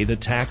 pay the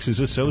taxes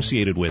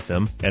associated with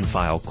them, and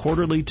file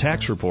quarterly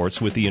tax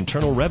reports with the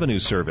Internal Revenue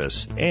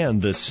Service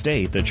and the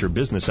state that your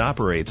business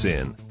operates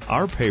in.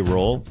 Our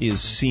payroll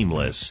is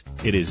seamless.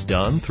 It is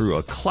done through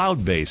a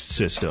cloud-based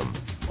system.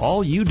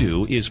 All you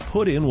do is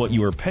put in what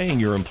you are paying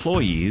your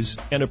employees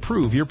and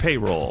approve your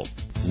payroll.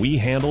 We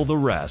handle the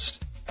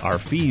rest. Our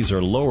fees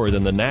are lower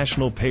than the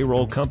national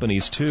payroll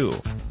companies, too.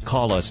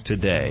 Call us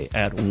today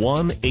at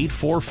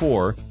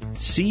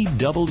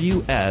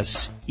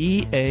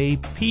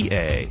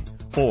 1-844-CWSEAPA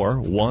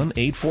or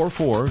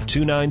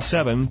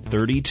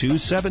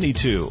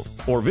 1-844-297-3272,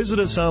 or visit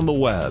us on the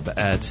web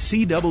at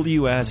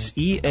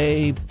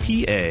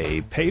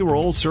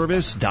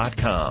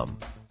CWSEAPAPayrollService.com.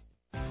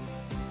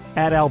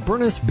 At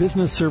Albernis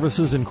Business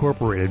Services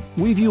Incorporated,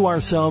 we view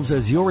ourselves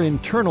as your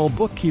internal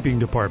bookkeeping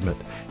department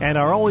and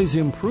are always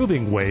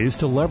improving ways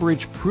to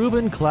leverage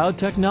proven cloud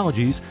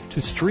technologies to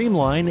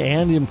streamline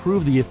and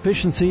improve the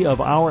efficiency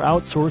of our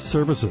outsourced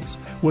services.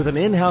 With an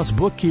in-house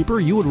bookkeeper,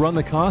 you would run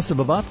the cost of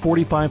about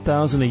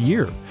 $45,000 a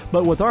year,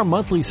 but with our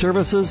monthly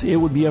services, it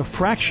would be a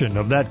fraction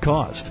of that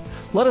cost.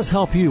 Let us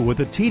help you with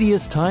the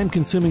tedious,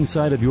 time-consuming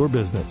side of your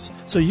business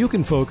so you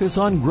can focus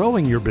on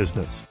growing your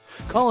business.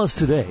 Call us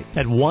today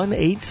at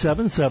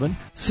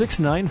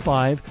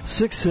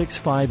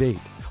 1-877-695-6658.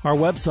 Our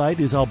website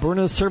is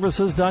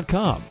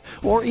albernisservices.com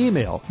or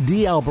email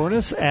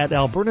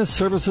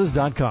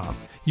dalbernis@albernisservices.com.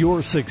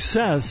 Your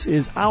success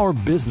is our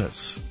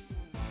business.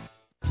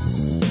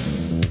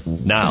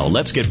 Now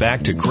let's get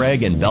back to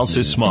Craig and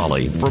Belsis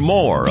Smalley for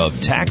more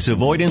of Tax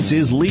Avoidance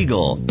is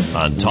Legal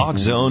on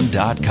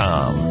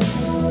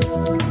TalkZone.com.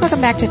 Welcome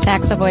back to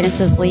Tax Avoidance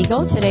is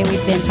Legal. Today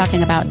we've been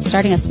talking about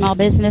starting a small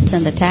business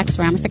and the tax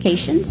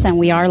ramifications, and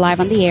we are live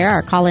on the air.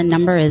 Our call-in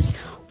number is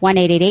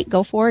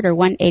 1-888-GO-FOR-IT or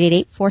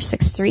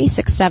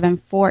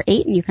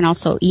 1-888-463-6748. And you can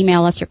also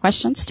email us your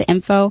questions to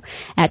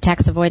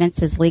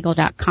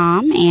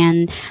info@taxavoidanceslegal.com.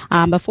 And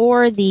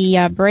before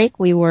the break,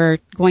 we were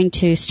going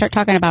to start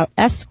talking about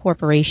S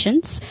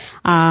corporations.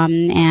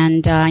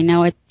 And I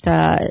know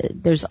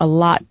there's a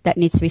lot that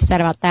needs to be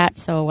said about that,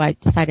 so I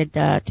decided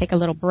to take a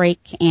little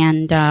break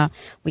and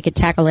we could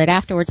tackle it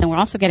afterwards. And we're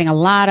also getting a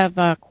lot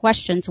of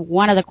questions.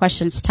 One of the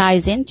questions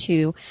ties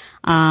into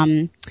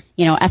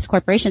S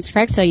corporations,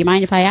 Craig. So you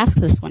mind if I ask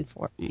this one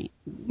for me?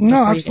 No,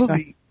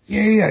 absolutely.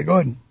 Yeah, go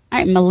ahead. All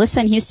right,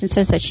 Melissa in Houston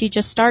says that she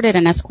just started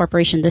an S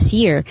corporation this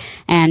year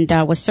and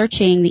was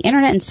searching the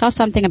internet and saw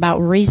something about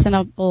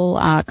reasonable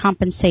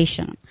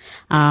compensation.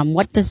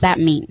 What does that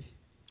mean?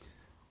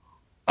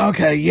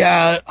 Okay,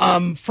 yeah.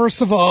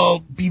 First of all,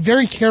 be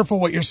very careful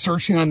what you're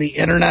searching on the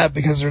internet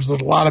because there's a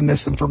lot of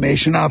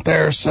misinformation out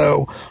there.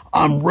 So,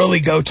 really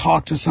go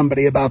talk to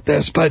somebody about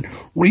this. But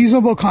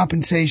reasonable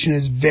compensation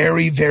is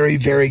very, very,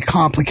 very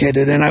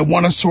complicated. And I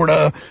want to sort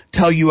of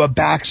tell you a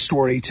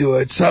backstory to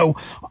it. So,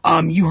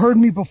 you heard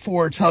me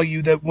before tell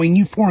you that when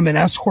you form an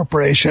S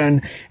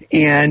corporation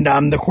and,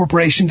 the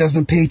corporation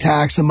doesn't pay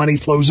tax, the money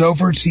flows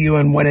over to you.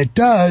 And when it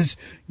does,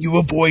 you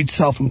avoid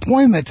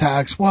self-employment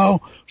tax.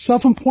 Well,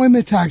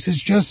 self-employment tax is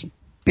just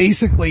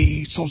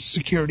basically Social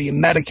Security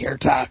and Medicare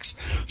tax.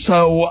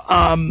 So,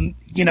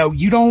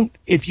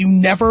 if you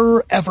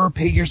never ever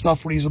pay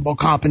yourself reasonable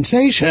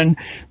compensation,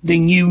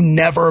 then you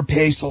never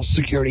pay Social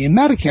Security and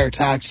Medicare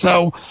tax.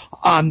 So,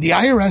 the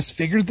IRS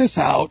figured this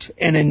out,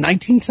 and in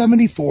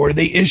 1974,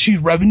 they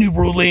issued Revenue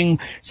Ruling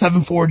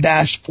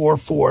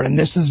 74-44, and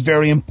this is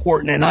very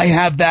important, and I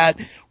have that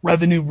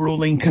revenue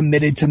ruling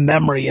committed to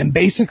memory. And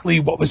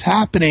basically what was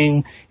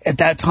happening at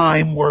that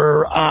time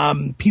were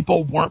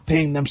people weren't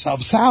paying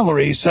themselves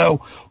salaries.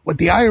 So what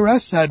the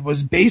IRS said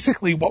was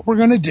basically what we're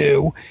going to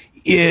do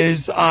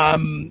is,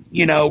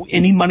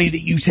 any money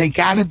that you take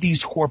out of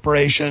these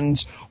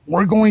corporations,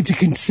 we're going to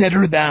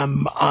consider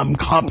them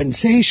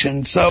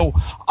compensation. So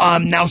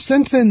now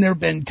since then there have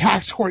been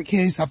tax court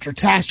case after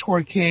tax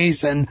court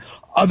case and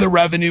other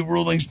revenue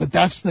rulings, but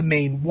that's the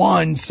main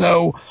one.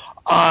 So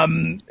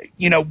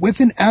with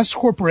an S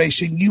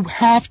corporation, you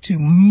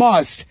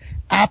must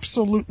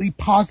absolutely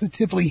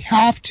positively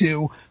have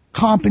to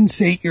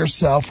compensate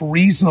yourself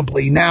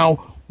reasonably.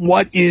 Now,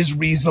 what is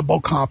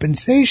reasonable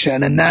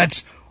compensation? And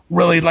that's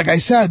really, like I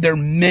said, there are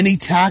many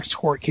tax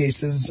court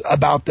cases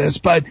about this,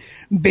 but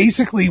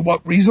basically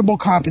what reasonable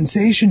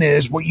compensation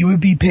is, what you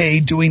would be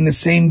paid doing the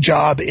same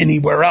job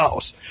anywhere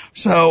else.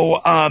 So,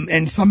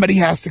 and somebody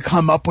has to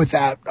come up with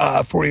that,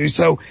 for you.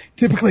 So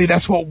typically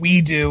that's what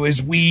we do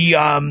is we,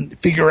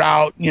 figure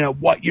out,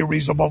 what your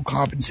reasonable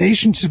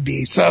compensation should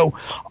be. So,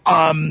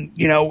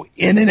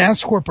 in an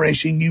S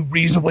corporation, you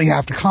reasonably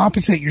have to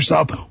compensate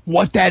yourself.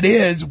 What that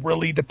is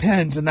really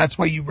depends, and that's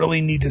why you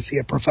really need to see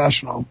a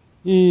professional.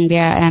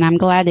 Yeah, and I'm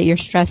glad that you're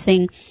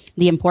stressing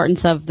the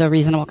importance of the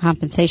reasonable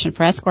compensation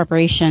for S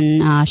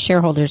corporation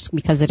shareholders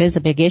because it is a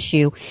big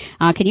issue.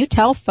 Can you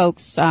tell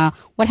folks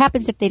what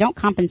happens if they don't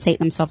compensate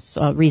themselves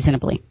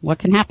reasonably? What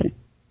can happen?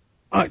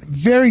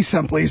 Very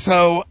simply.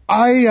 So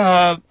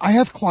I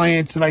have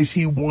clients that I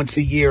see once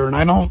a year, and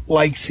I don't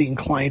like seeing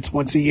clients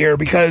once a year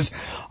because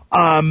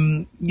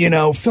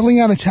filling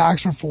out a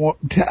tax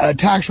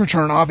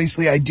return,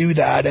 obviously I do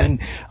that, and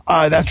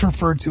that's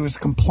referred to as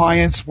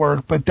compliance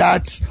work, but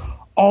that's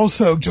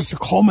also just a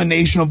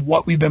culmination of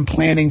what we've been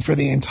planning for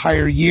the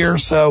entire year.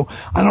 So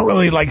I don't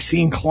really like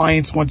seeing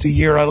clients once a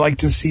year. I like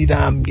to see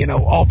them,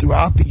 all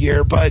throughout the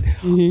year. But,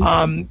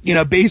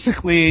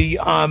 basically,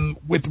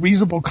 with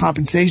reasonable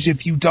compensation,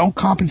 if you don't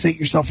compensate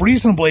yourself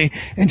reasonably,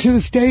 and to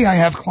this day I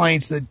have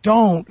clients that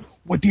don't,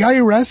 what the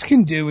IRS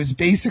can do is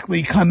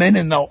basically come in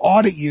and they'll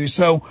audit you.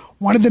 So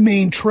one of the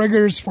main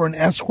triggers for an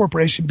S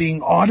corporation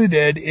being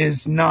audited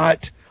is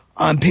not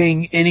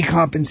paying any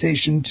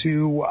compensation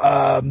to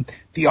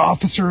the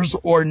officers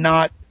or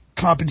not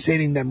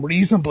compensating them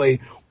reasonably.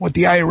 What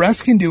the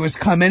IRS can do is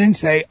come in and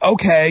say,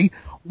 okay,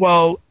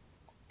 well,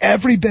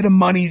 every bit of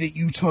money that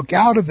you took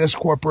out of this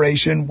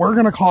corporation, we're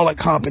going to call it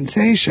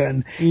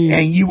compensation,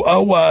 and you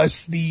owe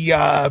us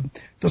the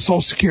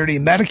Social Security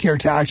and Medicare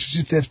tax,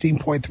 which is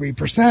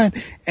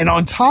 15.3%. And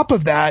on top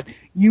of that,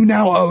 you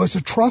now owe us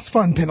a trust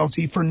fund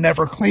penalty for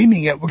never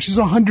claiming it, which is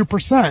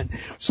 100%.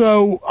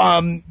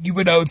 So, you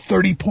would owe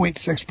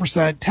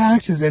 30.6%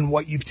 taxes in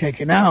what you've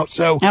taken out.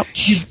 So,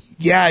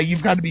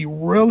 you've got to be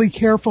really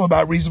careful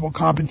about reasonable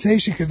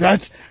compensation because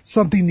that's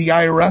something the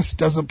IRS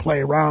doesn't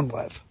play around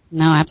with.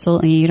 No,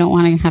 absolutely. You don't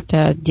want to have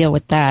to deal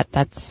with that.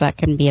 That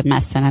can be a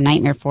mess and a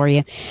nightmare for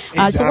you.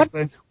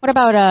 Exactly. So what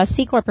about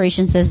C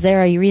corporations? Is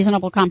there a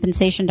reasonable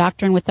compensation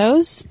doctrine with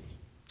those?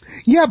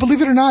 Yeah,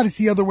 believe it or not, it's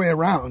the other way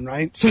around,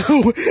 right?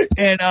 So,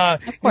 and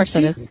of course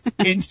it is.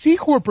 In C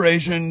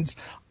corporations,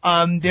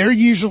 they're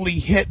usually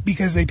hit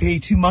because they pay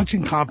too much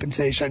in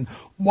compensation.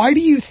 Why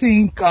do you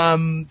think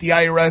the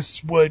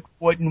IRS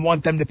wouldn't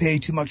want them to pay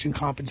too much in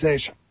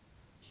compensation?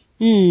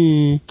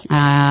 Don't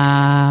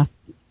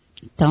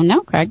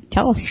know, Craig.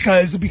 Tell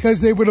us. Because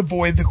they would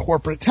avoid the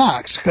corporate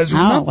tax. Because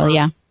remember,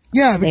 yeah.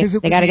 Yeah, because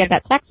they got to get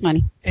that tax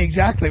money.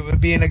 Exactly. It would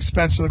be an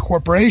expense to the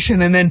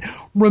corporation. And then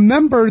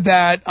remember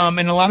that, and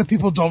a lot of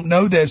people don't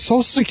know this,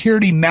 Social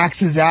Security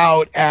maxes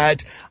out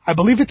at, I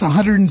believe it's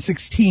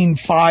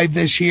 $116,500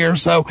 this year.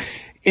 So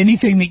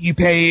anything that you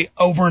pay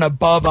over and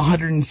above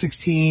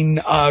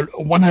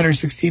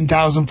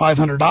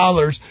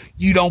 $116,500,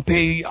 you don't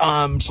pay,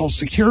 Social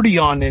Security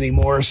on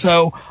anymore.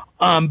 So,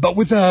 but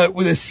with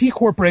a C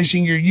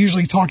corporation, you're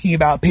usually talking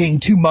about paying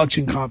too much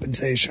in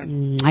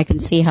compensation. I can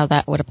see how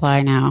that would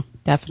apply now.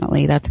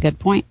 Definitely. That's a good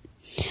point.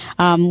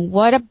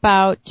 What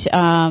about,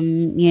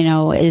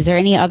 is there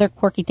any other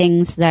quirky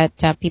things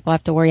that people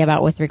have to worry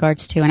about with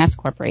regards to an S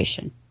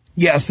corporation?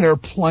 Yes, there are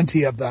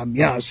plenty of them.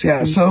 Yes,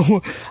 yeah.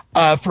 So,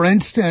 for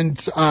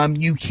instance,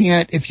 you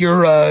can't, if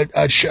you're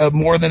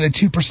more than a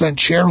 2%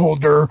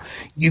 shareholder,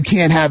 you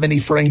can't have any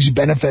fringe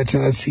benefits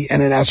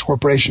in an S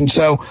corporation.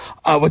 So,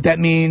 what that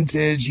means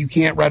is you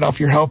can't write off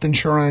your health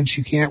insurance,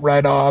 you can't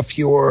write off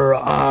your,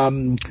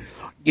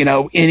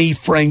 any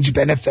fringe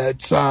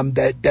benefits,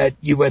 that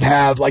you would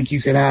have, like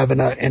you could have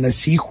in a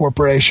C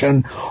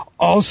corporation.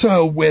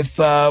 Also with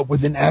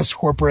an S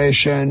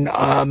corporation,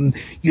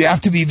 you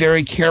have to be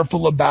very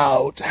careful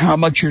about how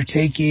much you're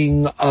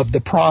taking of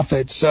the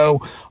profit.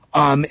 So,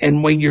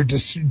 and when you're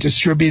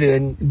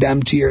distributing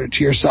them to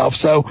yourself.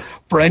 So,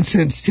 for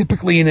instance,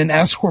 typically in an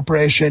S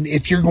corporation,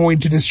 if you're going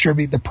to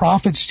distribute the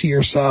profits to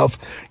yourself,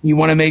 you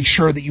want to make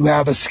sure that you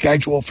have a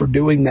schedule for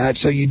doing that.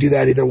 So you do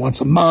that either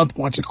once a month,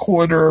 once a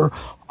quarter,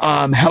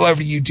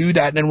 however you do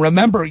that. And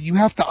remember, you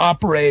have to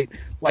operate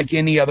like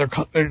any other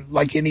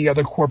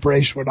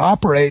corporation would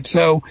operate.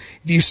 So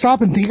if you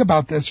stop and think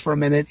about this for a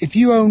minute, if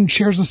you own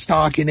shares of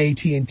stock in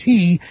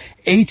AT&T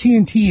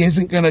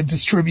isn't going to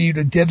distribute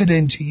a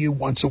dividend to you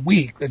once a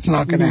week. That's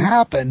not going to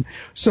happen.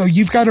 So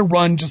you've got to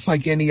run just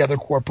like any other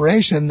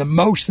corporation. The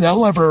most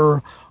they'll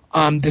ever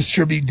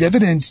distribute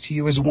dividends to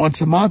you is once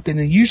a month,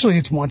 and usually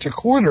it's once a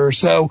quarter.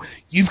 So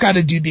you've got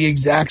to do the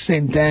exact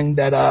same thing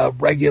that a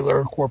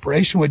regular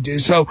corporation would do.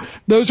 So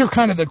those are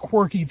kind of the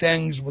quirky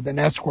things with an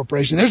S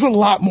corporation. There's a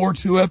lot more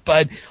to it,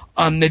 but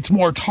it's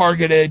more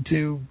targeted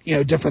to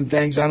different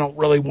things. I don't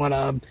really want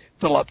to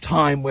fill up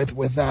time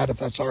with that, if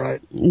that's all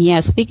right. Yeah,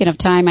 speaking of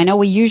time, I know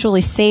we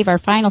usually save our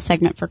final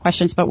segment for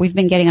questions, but we've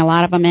been getting a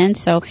lot of them in.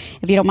 So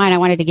if you don't mind, I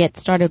wanted to get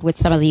started with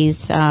some of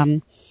these.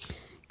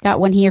 Got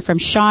one here from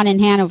Sean in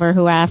Hanover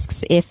who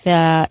asks if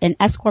an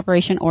S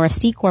corporation or a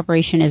C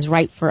corporation is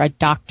right for a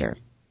doctor.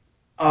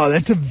 Oh,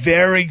 that's a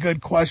very good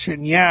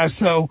question. Yeah,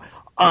 so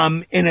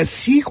in a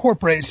C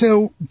corporation,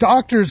 so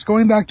doctors,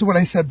 going back to what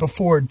I said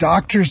before,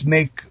 doctors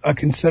make a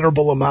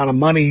considerable amount of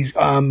money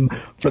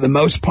for the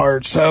most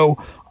part.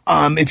 So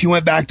if you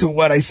went back to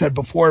what I said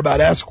before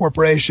about S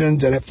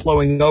corporations and it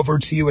flowing over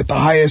to you at the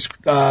highest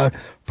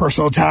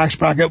personal tax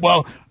bracket,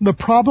 well, the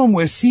problem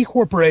with C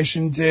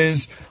corporations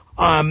is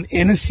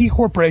in a C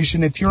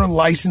corporation, if you're a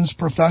licensed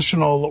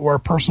professional or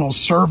a personal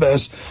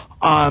service,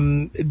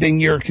 then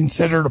you're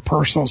considered a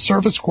personal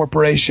service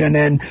corporation,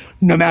 and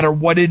no matter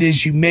what it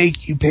is you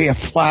make, you pay a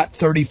flat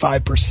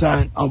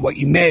 35% on what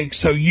you make.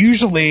 So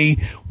usually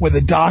with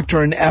a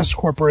doctor, an S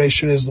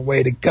corporation is the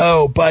way to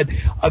go, but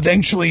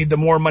eventually the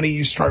more money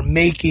you start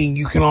making,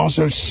 you can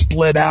also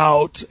split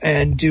out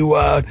and do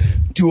a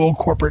dual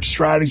corporate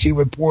strategy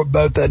with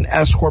both an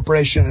S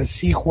corporation and a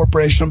C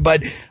corporation,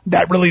 but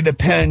that really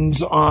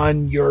depends on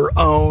your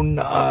own,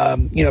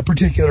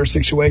 particular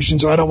situation.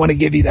 So I don't want to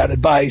give you that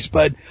advice,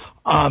 but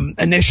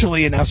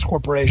initially an S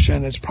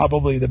corporation is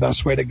probably the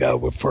best way to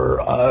go for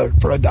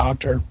a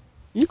doctor.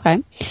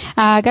 Okay.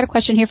 I got a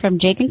question here from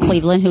Jake in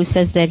Cleveland who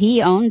says that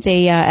he owns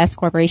a S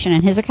corporation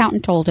and his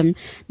accountant told him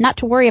not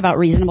to worry about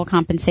reasonable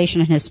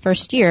compensation in his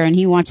first year, and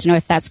he wants to know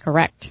if that's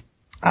correct.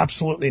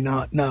 Absolutely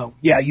not. No.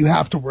 Yeah, you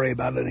have to worry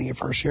about it in your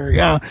first year.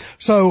 Yeah.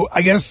 So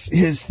I guess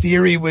his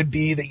theory would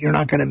be that you're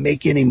not going to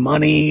make any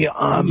money.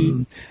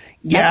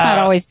 That's not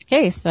always the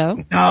case, though.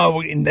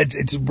 No,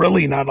 it's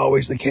really not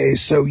always the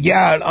case. So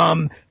yeah,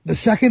 the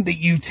second that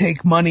you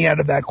take money out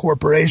of that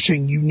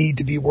corporation, you need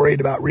to be worried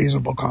about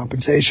reasonable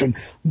compensation.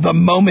 The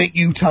moment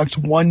you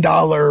touch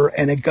 $1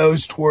 and it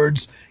goes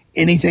towards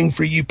anything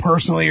for you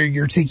personally, or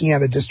you're taking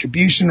out a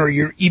distribution, or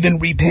you're even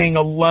repaying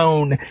a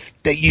loan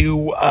that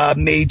you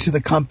made to the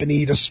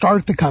company to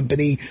start the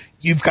company,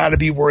 you've got to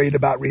be worried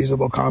about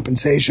reasonable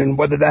compensation.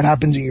 Whether that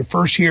happens in your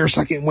first year,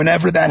 second,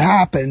 whenever that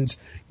happens,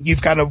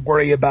 you've got to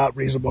worry about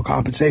reasonable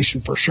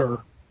compensation for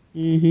sure.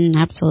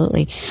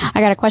 Absolutely.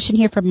 I got a question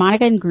here from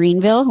Monica in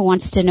Greenville who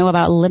wants to know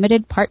about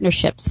limited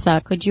partnerships.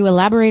 Could you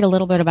elaborate a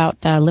little bit about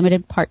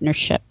limited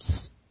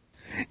partnerships?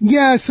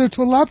 Yeah, so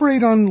to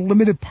elaborate on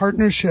limited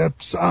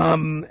partnerships,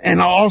 and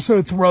I'll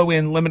also throw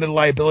in limited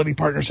liability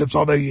partnerships,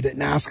 although you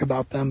didn't ask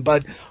about them.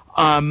 But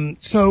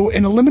so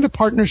in a limited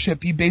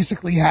partnership, you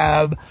basically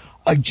have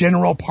a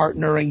general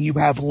partner and you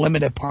have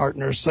limited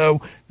partners. So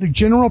the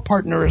general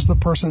partner is the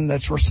person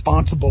that's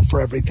responsible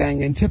for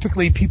everything, and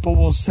typically people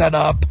will set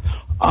up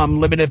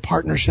limited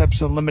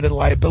partnerships and limited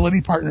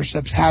liability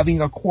partnerships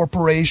having a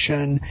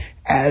corporation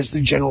as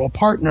the general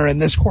partner, and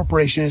this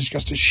corporation is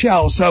just a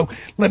shell. So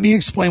let me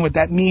explain what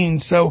that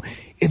means. So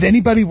if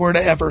anybody were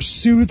to ever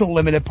sue the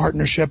limited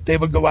partnership, they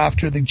would go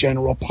after the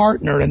general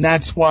partner, and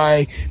that's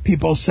why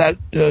people set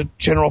the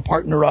general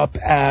partner up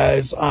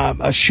as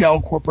a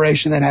shell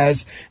corporation that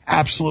has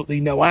absolutely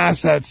no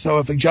assets. So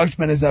if a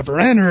judgment is ever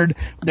entered,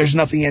 there's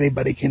nothing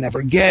anybody can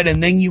ever get.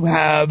 And then you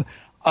have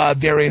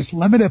various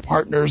limited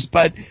partners,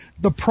 but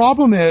the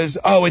problem is,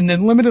 and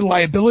then limited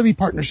liability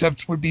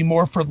partnerships would be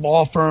more for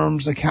law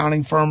firms,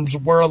 accounting firms.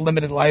 We're a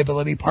limited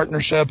liability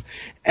partnership,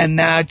 and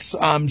that's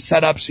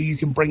set up so you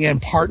can bring in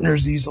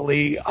partners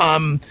easily.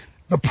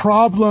 The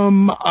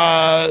problem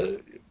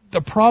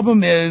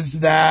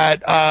is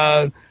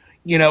that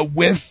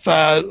with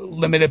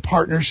limited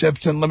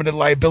partnerships and limited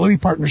liability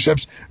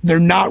partnerships, they're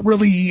not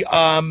really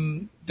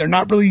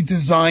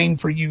designed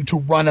for you to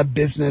run a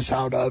business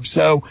out of.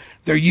 So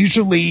they're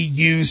usually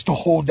used to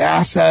hold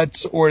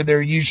assets, or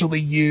they're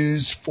usually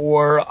used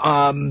for,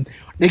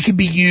 they could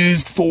be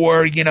used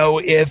for,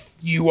 if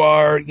you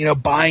are,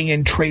 buying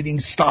and trading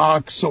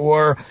stocks,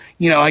 or,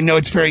 I know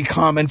it's very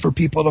common for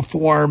people to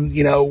form,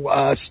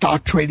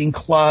 stock trading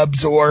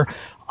clubs, or,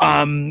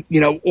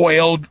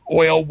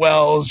 oil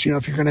wells. If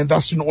you're going to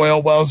invest in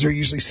oil wells, they're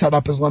usually set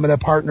up as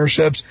limited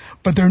partnerships,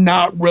 but they're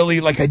not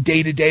really like a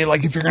day-to-day,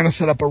 like if you're going to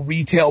set up a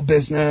retail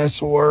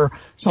business or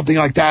something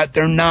like that,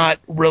 they're not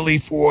really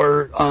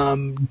for,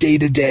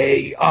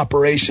 day-to-day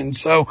operations.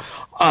 So,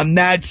 I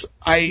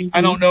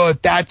don't know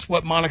if that's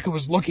what Monica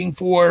was looking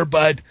for,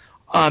 but,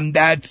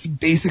 that's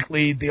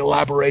basically the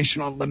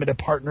elaboration on limited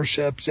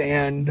partnerships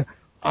and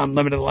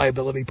limited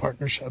liability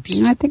partnerships.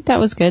 I think that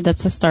was good.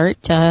 That's a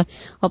start.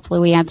 Hopefully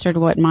we answered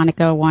what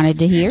Monica wanted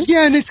to hear.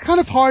 Yeah, and it's kind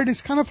of hard.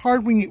 It's kind of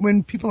hard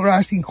when people are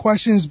asking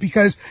questions,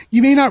 because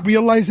you may not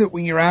realize it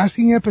when you're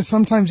asking it, but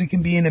sometimes it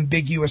can be an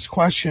ambiguous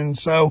question.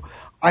 So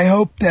I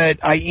hope that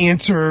I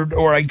answered,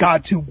 or I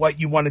got to what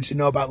you wanted to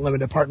know about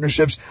limited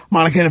partnerships,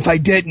 Monica. And if I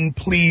didn't,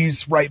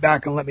 please write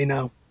back and let me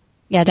know.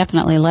 Yeah,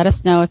 definitely. Let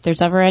us know if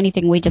there's ever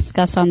anything we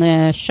discuss on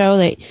the show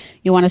that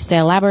you want us to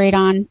elaborate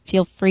on.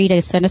 Feel free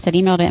to send us an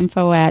email to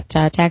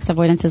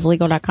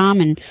info@taxavoidanceslegal.com,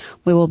 and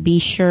we will be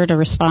sure to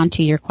respond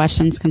to your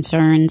questions,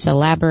 concerns,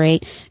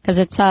 elaborate, because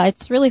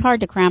it's really hard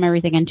to cram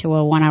everything into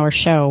a 1-hour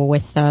show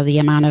with the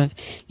amount of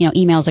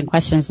emails and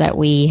questions that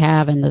we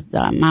have, and the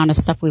amount of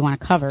stuff we want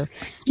to cover.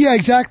 Yeah,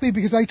 exactly,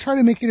 because I try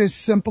to make it as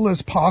simple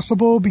as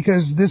possible,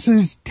 because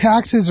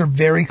taxes are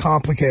very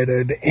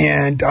complicated,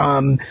 and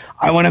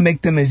I want to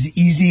make them as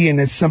easy and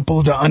as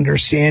simple to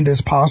understand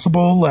as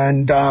possible.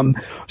 And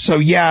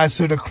so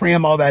to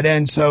cram all that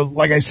in. So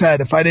like I said,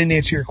 if I didn't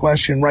answer your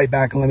question, write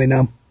back and let me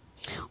know.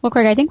 Well,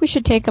 Craig, I think we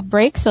should take a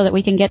break so that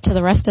we can get to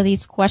the rest of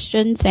these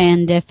questions.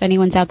 And if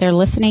anyone's out there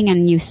listening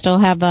and you still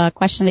have a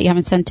question that you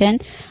haven't sent in,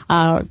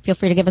 feel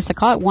free to give us a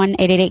call at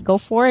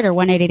 1-888-GO-FOR-IT or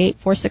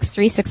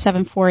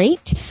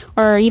 1-888-463-6748,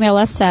 or email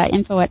us at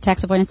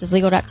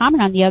info@taxavoidanceslegal.com.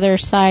 And on the other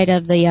side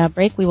of the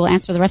break, we will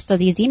answer the rest of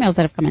these emails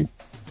that have come in.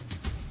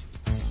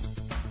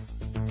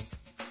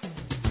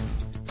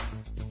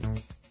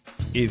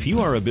 If you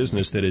are a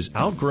business that has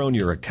outgrown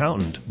your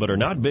accountant but are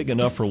not big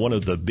enough for one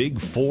of the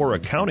big four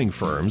accounting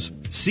firms,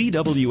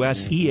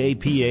 CWS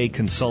EAPA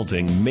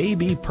Consulting may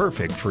be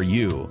perfect for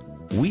you.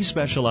 We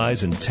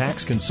specialize in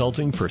tax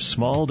consulting for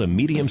small to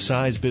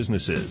medium-sized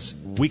businesses.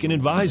 We can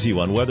advise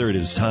you on whether it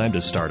is time to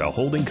start a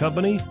holding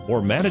company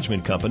or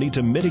management company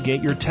to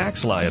mitigate your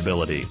tax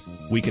liability.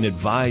 We can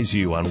advise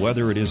you on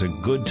whether it is a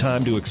good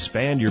time to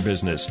expand your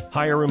business,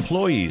 hire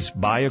employees,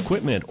 buy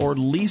equipment, or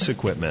lease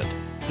equipment.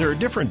 There are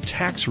different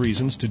tax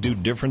reasons to do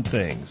different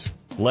things.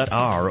 Let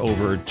our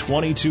over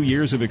 22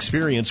 years of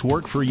experience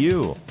work for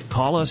you.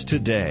 Call us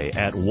today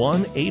at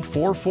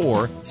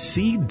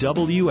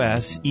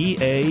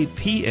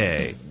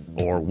 1-844-CWS-EAPA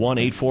or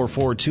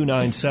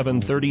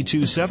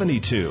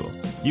 1-844-297-3272.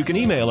 You can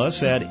email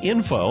us at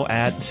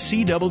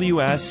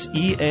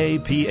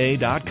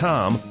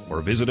info@cwseapa.com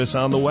or visit us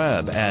on the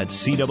web at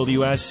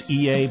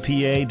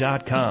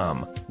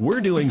cwseapa.com.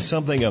 We're doing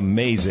something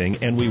amazing,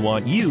 and we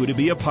want you to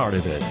be a part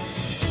of it.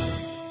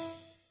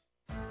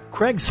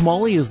 Craig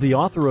Smalley is the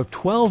author of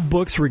 12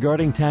 books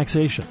regarding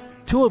taxation.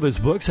 2 of his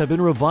books have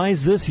been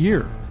revised this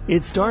year.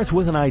 It Starts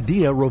with an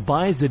Idea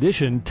revised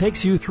edition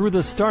takes you through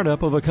the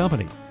startup of a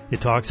company. It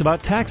talks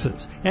about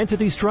taxes,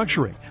 entity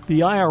structuring,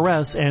 the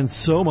IRS, and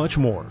so much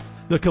more.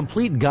 The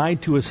Complete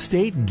Guide to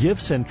Estate,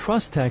 Gifts, and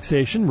Trust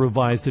Taxation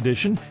revised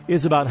edition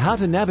is about how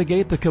to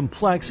navigate the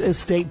complex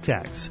estate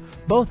tax.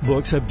 Both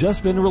books have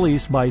just been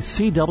released by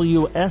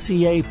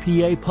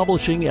CWSEAPA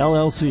Publishing,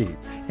 LLC,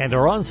 and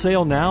are on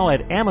sale now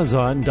at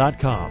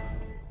Amazon.com.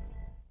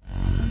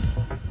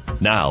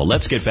 Now,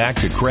 let's get back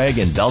to Craig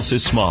and Dulcie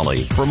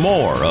Smalley for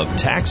more of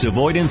Tax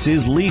Avoidance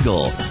is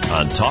Legal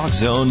on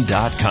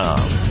TalkZone.com.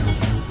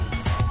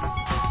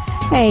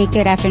 Hey,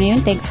 good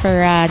afternoon. Thanks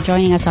for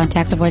joining us on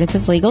Tax Avoidance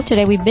is Legal.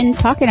 Today we've been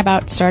talking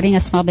about starting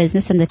a small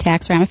business and the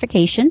tax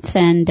ramifications,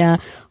 and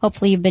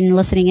hopefully you've been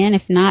listening in.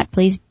 If not,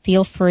 please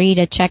feel free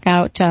to check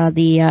out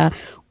the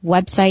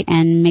website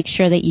and make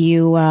sure that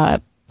you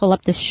pull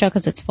up this show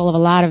because it's full of a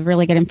lot of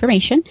really good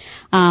information.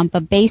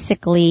 But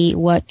basically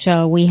what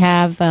we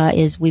have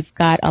is we've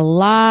got a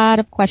lot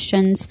of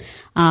questions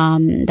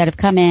that have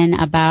come in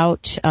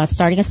about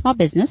starting a small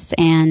business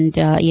and,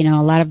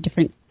 a lot of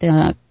different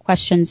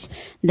questions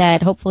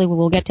that hopefully we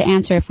will get to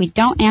answer. If we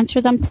don't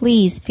answer them,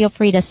 please feel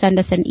free to send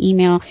us an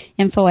email,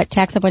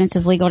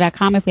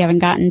 info@taxavoidanceslegal.com. If we haven't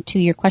gotten to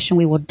your question,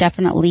 we will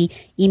definitely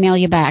email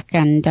you back.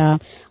 And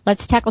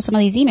let's tackle some of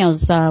these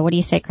emails. What do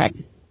you say,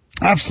 Craig?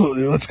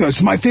 Absolutely. Let's go.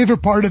 It's my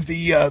favorite part of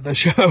the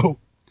show.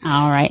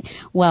 All right.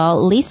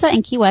 Well, Lisa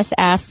in Key West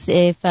asks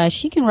if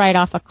she can write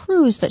off a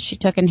cruise that she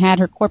took and had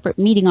her corporate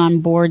meeting on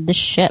board the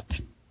ship.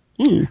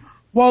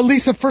 Well,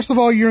 Lisa, first of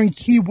all, you're in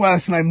Key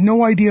West, and I have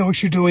no idea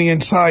what you're doing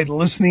inside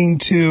listening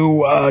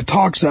to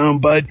Talk Zone,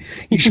 but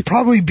you should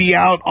probably be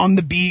out on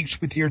the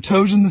beach with your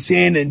toes in the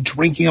sand and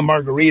drinking a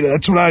margarita.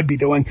 That's what I'd be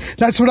doing.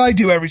 That's what I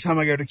do every time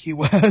I go to Key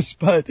West.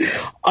 But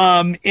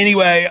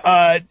anyway,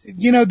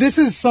 this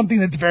is something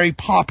that's very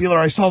popular.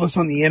 I saw this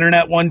on the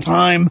internet one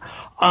time.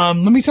 Let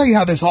me tell you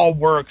how this all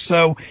works.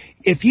 So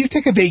if you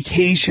take a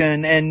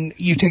vacation and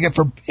you take it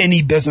for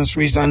any business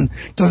reason,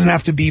 doesn't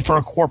have to be for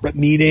a corporate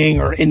meeting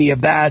or any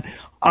of that,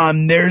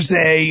 there's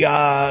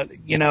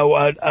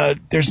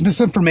there's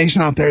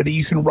misinformation out there that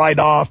you can write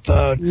off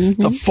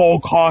the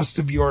full cost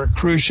of your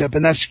cruise ship,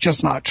 and that's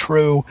just not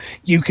true.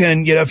 You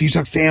can, if you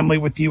took family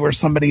with you or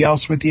somebody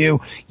else with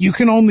you, you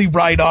can only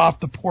write off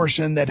the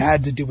portion that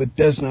had to do with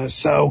business.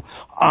 So,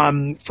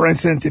 for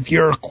instance, if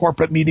your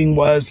corporate meeting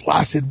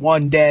lasted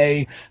 1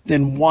 day,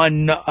 then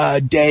 1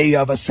 day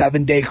of a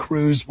 7-day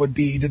cruise would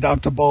be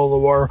deductible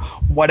or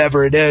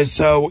whatever it is.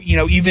 So,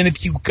 even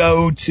if you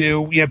go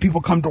to,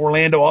 people come to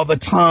Orlando all the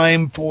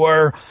time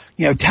for,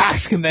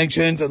 tax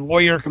conventions and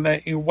lawyer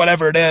conventions,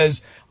 whatever it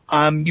is,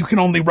 you can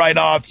only write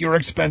off your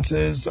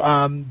expenses,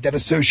 that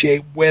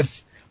associate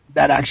with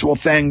that actual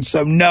thing.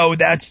 So no,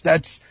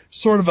 that's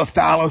sort of a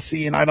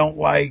fallacy, and I don't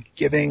like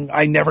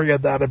I never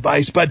give that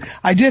advice, but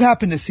I did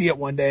happen to see it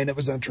one day and it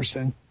was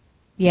interesting.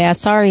 Yeah,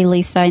 sorry,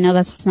 Lisa. I know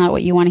that's not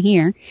what you want to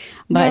hear,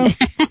 but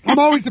no, I'm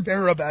always the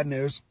bearer of bad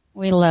news.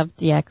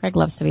 Craig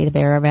loves to be the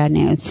bearer of bad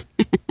news.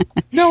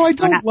 No, I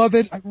don't love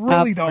it. I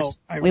really don't.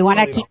 We want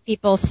to keep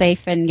people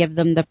safe and give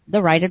them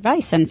the right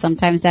advice, and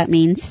sometimes that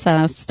means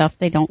stuff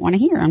they don't want to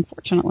hear,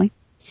 unfortunately.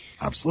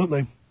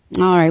 Absolutely.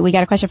 All right, we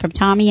got a question from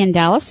Tommy in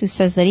Dallas who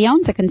says that he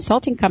owns a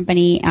consulting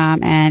company,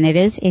 and it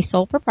is a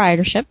sole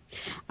proprietorship.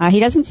 He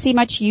doesn't see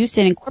much use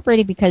in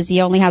incorporating because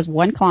he only has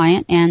one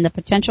client, and the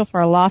potential for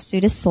a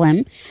lawsuit is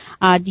slim.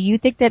 Do you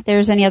think that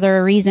there's any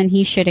other reason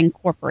he should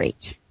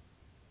incorporate?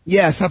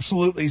 Yes,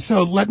 absolutely.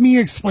 So let me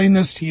explain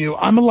this to you.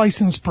 I'm a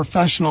licensed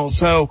professional.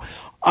 So,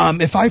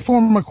 if I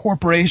form a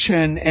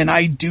corporation and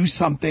I do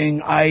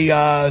something,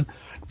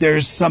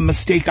 there's some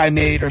mistake I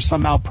made or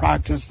some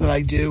malpractice that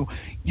I do,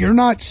 you're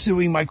not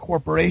suing my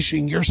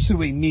corporation, you're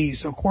suing me.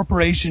 So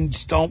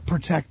corporations don't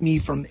protect me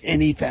from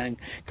anything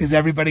because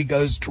everybody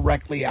goes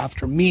directly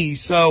after me.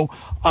 So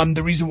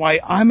the reason why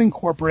I'm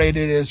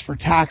incorporated is for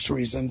tax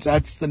reasons.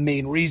 That's the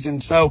main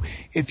reason. So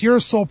if you're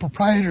a sole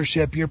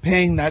proprietorship, you're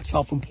paying that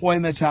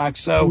self-employment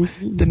tax. So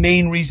the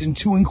main reason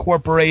to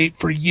incorporate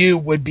for you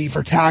would be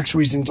for tax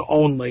reasons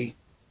only.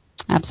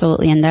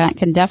 Absolutely, and that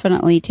can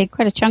definitely take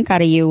quite a chunk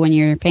out of you when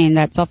you're paying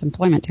that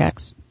self-employment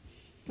tax.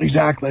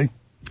 Exactly.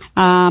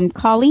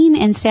 Colleen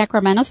in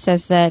Sacramento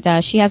says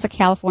that she has a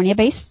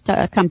California-based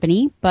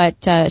company,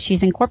 but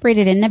she's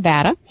incorporated in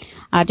Nevada.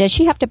 Does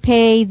she have to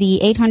pay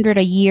the $800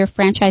 a year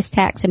franchise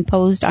tax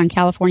imposed on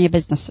California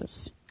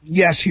businesses?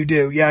 Yes, you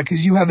do. Yeah,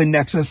 because you have a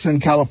nexus in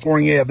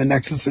California, you have a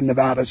nexus in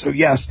Nevada. So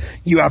yes,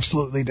 you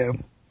absolutely do.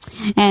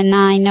 And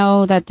I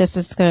know that this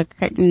is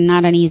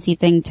not an easy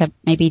thing to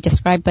maybe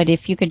describe, but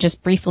if you could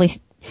just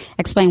briefly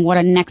explain what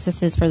a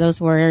nexus is for those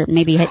who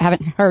maybe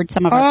haven't heard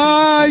some of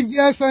our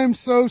yes, I'm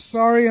so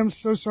sorry.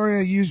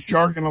 I use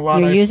jargon a lot.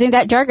 You're using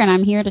that jargon.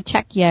 I'm here to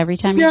check you every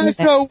time you do that.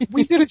 So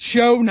we did a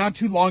show not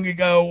too long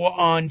ago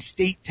on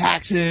state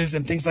taxes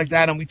and things like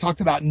that, and we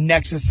talked about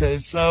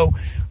nexuses. So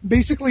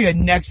basically a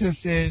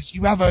nexus is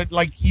you have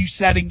like you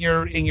said in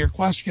your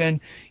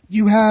question,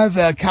 you have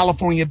a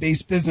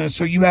California-based business,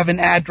 so you have an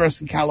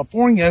address in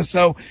California.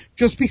 So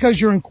just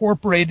because you're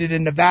incorporated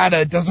in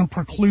Nevada doesn't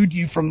preclude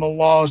you from the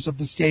laws of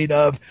the state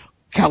of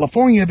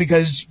California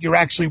because you're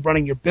actually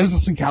running your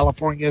business in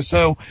California.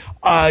 So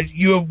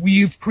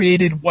we've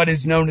created what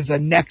is known as a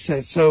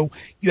nexus. So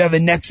you have a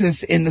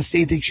nexus in the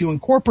state that you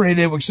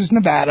incorporated, which is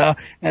Nevada,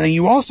 and then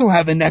you also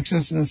have a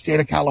nexus in the state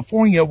of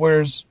California,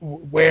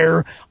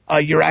 where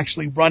you're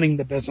actually running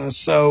the business.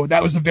 So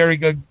that was a very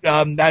good.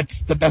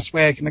 That's the best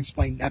way I can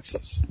explain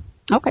nexus.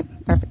 Okay,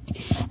 perfect.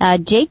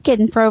 Jake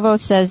in Provo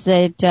says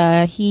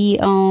that he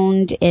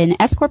owned an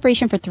S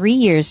corporation for 3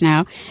 years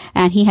now,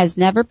 and he has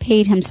never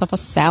paid himself a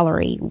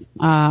salary.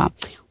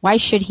 Why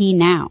should he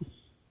now?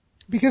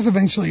 Because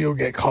eventually you'll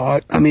get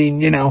caught. I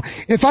mean,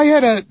 if I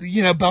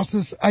had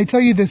bosses, I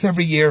tell you this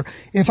every year,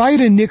 if I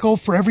had a nickel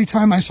for every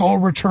time I saw a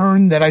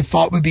return that I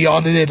thought would be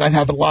audited, I'd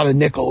have a lot of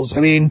nickels. I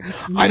mean,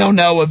 I don't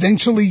know.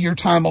 Eventually your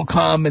time will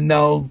come and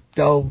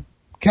they'll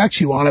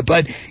catch you on it.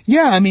 But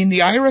yeah, I mean, the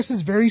IRS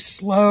is very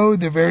slow.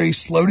 They're very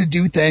slow to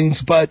do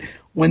things, but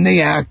when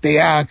they act, they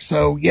act.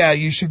 So yeah,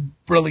 you should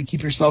really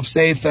keep yourself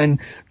safe and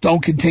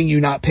don't continue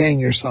not paying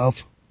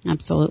yourself.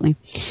 Absolutely.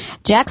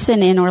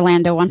 Jackson in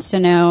Orlando wants to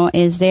know,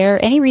 is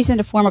there any reason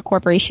to form a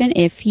corporation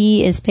if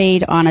he is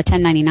paid on a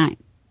 1099?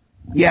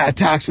 Yeah,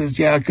 taxes.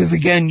 Yeah, because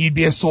again, you'd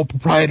be a sole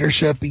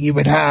proprietorship and you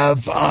would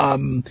have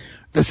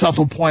the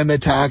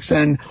self-employment tax.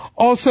 And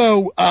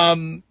also,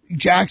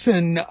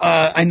 Jackson,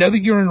 I know that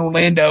you're in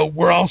Orlando.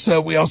 We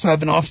also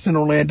have an office in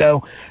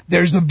Orlando.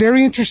 There's a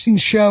very interesting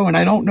show, and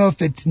I don't know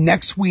if it's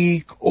next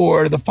week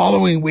or the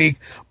following week,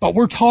 but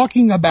we're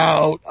talking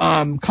about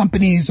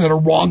companies that are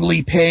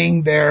wrongly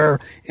paying their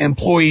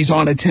employees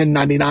on a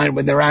 1099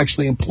 when they're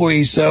actually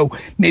employees. So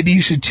maybe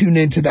you should tune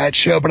into that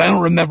show, but I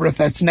don't remember if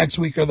that's next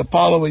week or the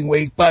following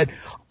week. But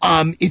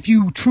if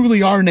you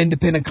truly are an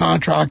independent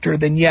contractor,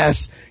 then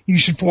yes, you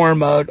should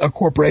form a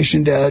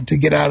corporation to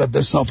get out of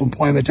the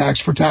self-employment tax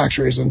for tax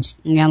reasons.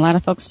 Yeah, a lot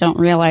of folks don't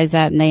realize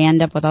that, and they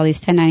end up with all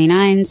these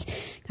 1099s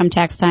come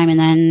tax time, and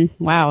then,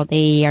 wow,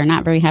 they are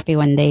not very happy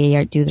when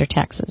they do their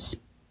taxes.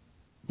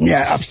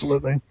 Yeah,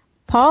 absolutely.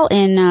 Paul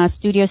in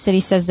Studio City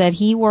says that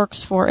he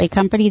works for a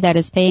company that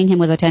is paying him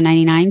with a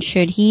 1099.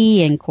 Should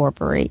he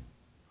incorporate?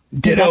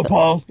 Ditto,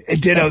 Paul.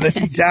 Ditto. That's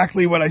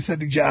exactly what I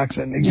said to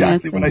Jackson.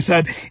 Exactly what I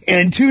said.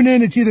 And tune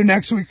in. It's either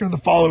next week or the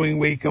following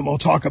week, and we'll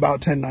talk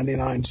about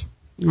 1099s.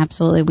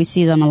 Absolutely. We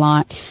see them a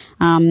lot.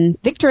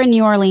 Victor in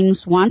New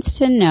Orleans wants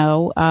to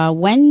know,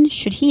 when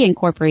should he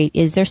incorporate?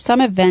 Is there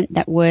some event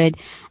that would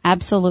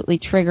absolutely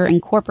trigger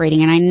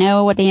incorporating? And I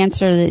know what the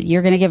answer that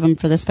you're going to give him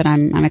for this, but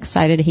I'm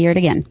excited to hear it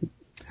again.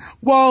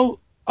 Well,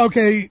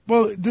 okay.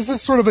 Well, this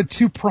is sort of a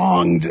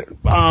two-pronged.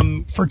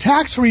 For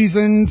tax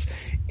reasons,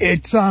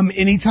 it's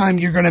anytime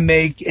you're going to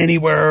make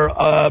anywhere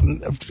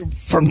from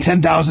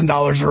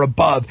 $10,000 or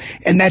above,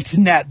 and that's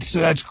net,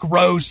 so that's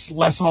gross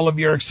less all of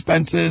your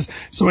expenses.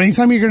 So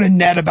anytime you're going to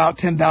net about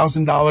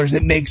 $10,000,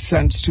 it makes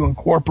sense to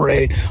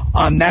incorporate.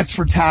 That's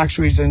for tax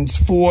reasons.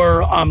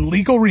 For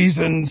legal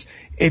reasons,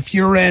 if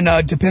you're in,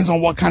 depends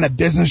on what kind of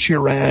business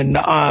you're in,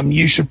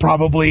 you should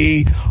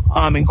probably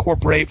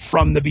incorporate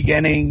from the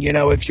beginning. You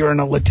know, if you're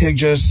in a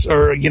litigious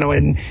or, you know,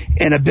 in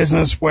a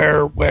business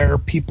where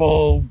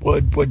people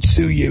would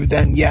sue you,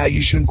 then yeah,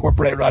 you should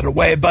incorporate right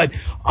away. But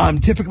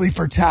typically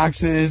for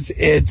taxes,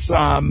 it's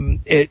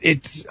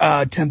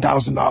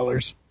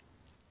 $10,000.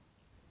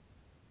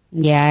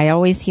 Yeah, I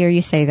always hear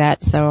you say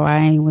that, so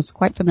I was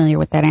quite familiar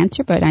with that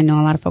answer, but I know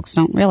a lot of folks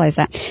don't realize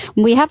that.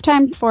 We have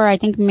time for, I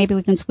think maybe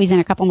we can squeeze in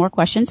a couple more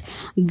questions.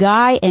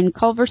 Guy in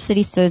Culver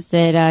City says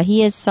that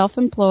he is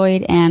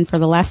self-employed, and for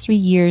the last 3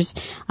 years,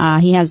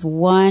 he has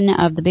one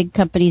of the big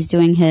companies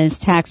doing his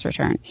tax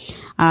return.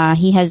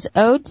 He has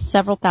owed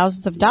several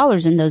thousands of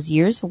dollars in those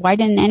years. Why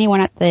didn't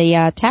anyone at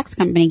the tax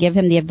company give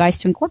him the advice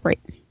to incorporate?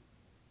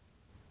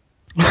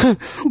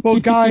 Well,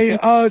 Guy,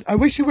 I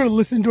wish you would have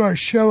listened to our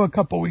show a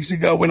couple weeks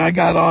ago when I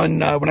got on,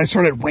 when I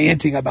started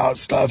ranting about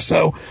stuff.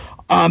 So,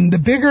 the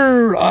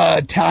bigger,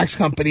 tax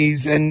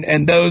companies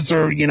and those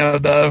are, you know,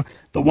 the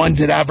ones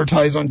that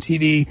advertise on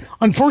TV,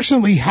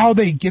 unfortunately, how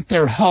they get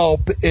their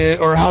help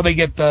or how they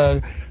get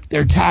their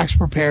tax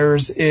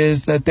preparers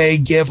is that they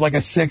give like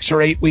a 6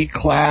 or 8 week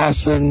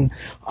class. And,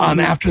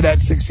 after that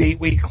 6 to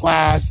 8 week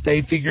class,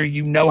 they figure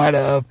you know how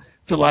to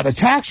fill out a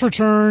tax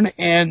return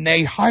and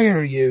they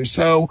hire you.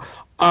 So,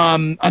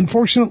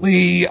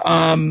 unfortunately,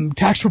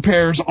 tax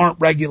preparers aren't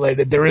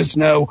regulated. There is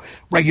no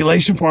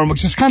regulation for them,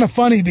 which is kind of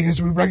funny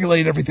because we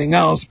regulate everything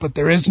else, but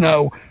there is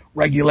no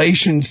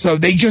regulation. So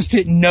they just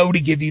didn't know to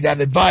give you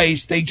that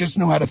advice. They just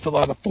know how to fill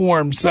out a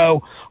form.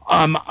 So,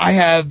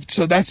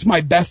 so that's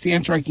my best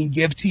answer I can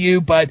give to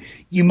you, but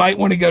you might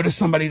want to go to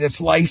somebody that's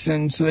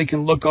licensed so they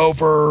can look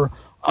over,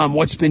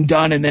 what's been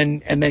done and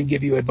then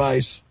give you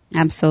advice.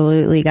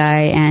 Absolutely,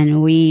 Guy.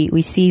 And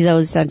we see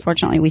those,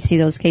 unfortunately, we see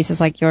those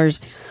cases like yours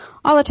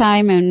all the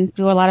time and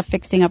do a lot of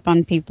fixing up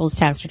on people's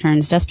tax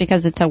returns. Just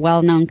because it's a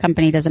well-known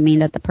company doesn't mean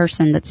that the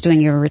person that's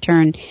doing your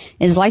return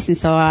is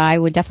licensed. So I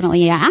would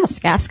definitely ask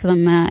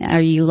them,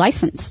 are you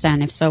licensed?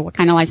 And if so, what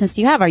kind of license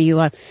do you have? Are you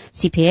a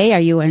CPA?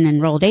 Are you an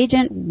enrolled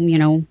agent? You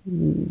know,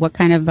 what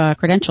kind of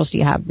credentials do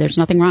you have? There's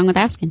nothing wrong with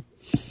asking.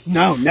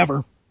 No,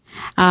 never.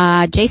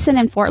 Jason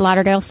in Fort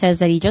Lauderdale says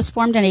that he just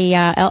formed an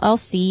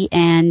LLC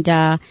and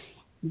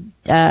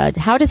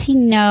how does he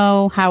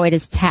know how it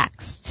is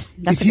taxed?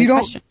 That's a good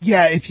question.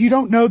 Yeah, if you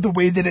don't know the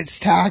way that it's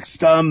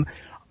taxed,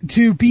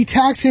 to be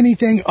taxed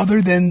anything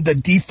other than the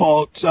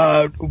default,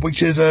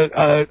 which is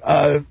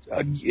I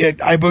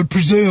would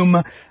presume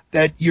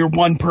that you're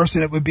one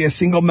person, it would be a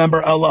single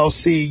member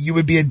LLC. You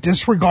would be a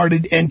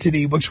disregarded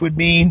entity, which would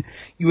mean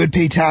you would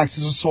pay tax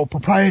as a sole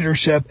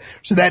proprietorship.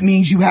 So that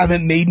means you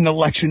haven't made an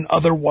election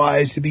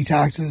otherwise to be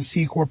taxed as a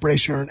C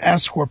corporation or an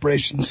S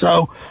corporation.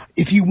 So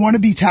if you want to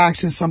be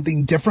taxed as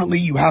something differently,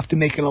 you have to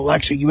make an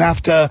election. You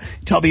have to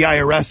tell the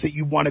IRS that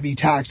you want to be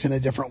taxed in a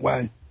different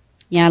way.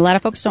 Yeah, a lot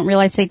of folks don't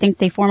realize they think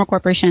they form a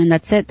corporation and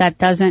that's it. That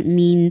doesn't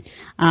mean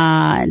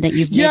that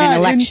you've made an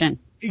election.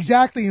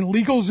 Exactly, and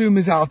LegalZoom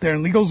is out there,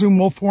 and LegalZoom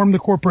will form the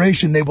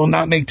corporation. They will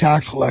not make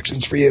tax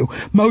collections for you.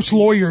 Most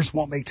lawyers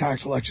won't make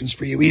tax collections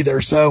for you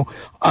either, so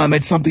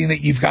it's something that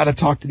you've got to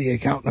talk to the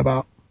accountant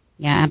about.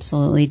 Yeah,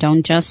 absolutely.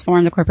 Don't just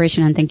form the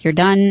corporation and think you're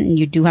done.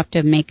 You do have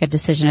to make a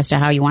decision as to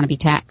how you want to be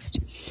taxed.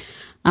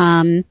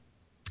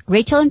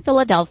 Rachel in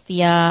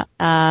Philadelphia,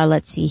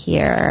 let's see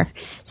here,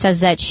 says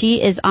that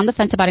she is on the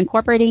fence about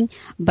incorporating,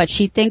 but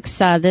she thinks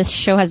this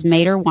show has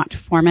made her want to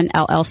form an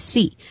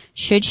LLC.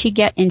 Should she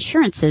get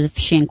insurances if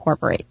she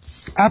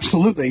incorporates?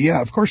 Absolutely,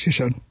 yeah, of course you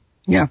should.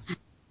 Yeah.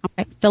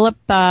 Okay. Philip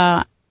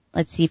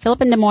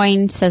in Des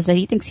Moines says that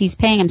he thinks he's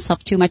paying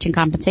himself too much in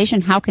compensation.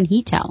 How can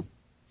he tell?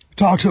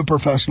 Talk to a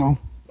professional.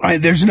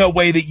 There's no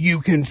way that you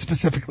can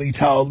specifically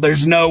tell.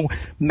 There's no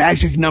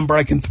magic number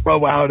I can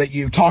throw out at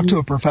you. Talk to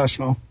a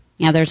professional.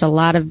 Yeah, there's a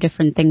lot of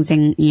different things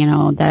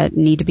that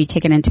need to be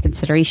taken into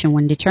consideration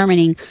when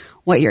determining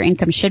what your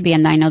income should be.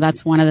 And I know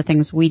that's one of the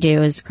things we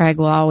do is Craig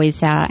will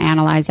always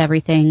analyze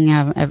everything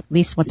at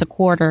least once a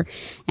quarter.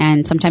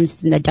 And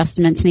sometimes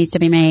adjustments need to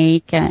be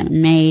made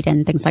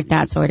and things like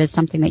that. So it is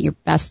something that you're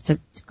best to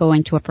go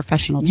into a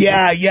professional.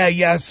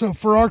 Yeah. So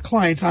for our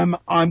clients,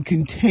 I'm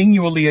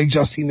continually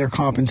adjusting their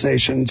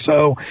compensation.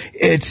 So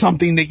it's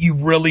something that you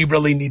really,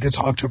 really need to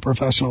talk to a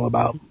professional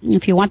about.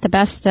 If you want the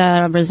best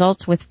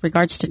results with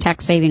regards to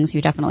tax savings,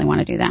 you definitely want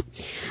to do that.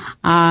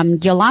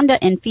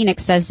 Yolanda in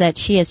Phoenix says that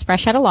she is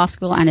fresh out of law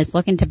school and is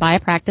looking to buy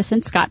a practice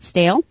in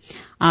Scottsdale.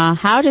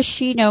 How does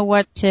she know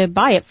what to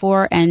buy it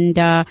for,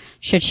 and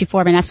should she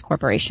form an S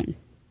corporation?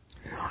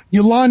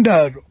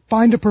 Yolanda,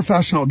 find a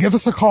professional. Give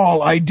us a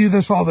call. I do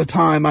this all the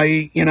time.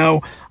 I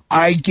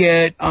do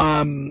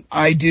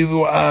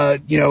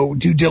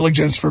due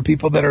diligence for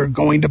people that are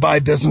going to buy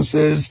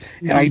businesses,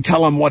 and I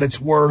tell them what it's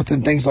worth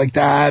and things like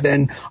that.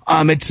 And,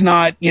 it's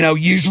not,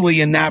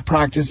 usually in that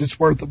practice, it's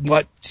worth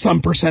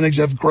some percentage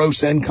of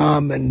gross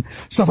income and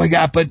stuff like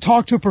that. But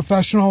talk to a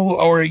professional,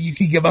 or you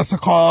can give us a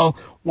call,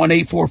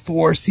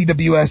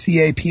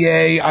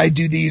 1-844-CWSEAPA. I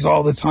do these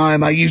all the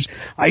time. I used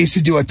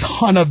to do a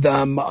ton of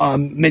them,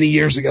 many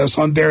years ago,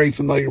 so I'm very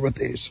familiar with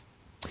these.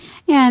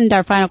 And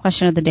our final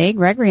question of the day,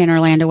 Gregory in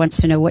Orlando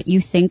wants to know what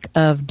you think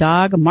of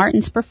Doug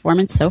Martin's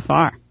performance so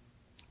far.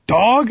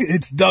 Dog?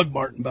 It's Doug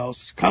Martin,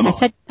 Bells. Come on.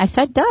 I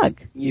said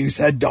Doug. You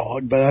said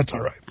dog, but that's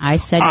all right. I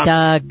said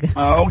Doug.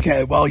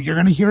 Okay, well, you're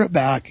going to hear it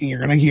back, and you're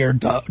going to hear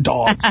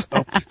dog.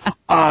 So,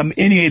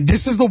 anyway,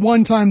 this is the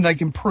one time that I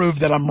can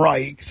prove that I'm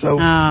right. So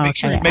make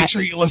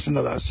sure you listen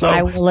to this. So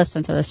I will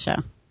listen to this show.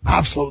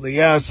 Absolutely,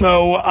 yeah.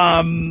 So,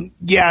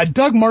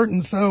 Doug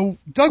Martin. So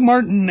Doug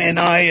Martin and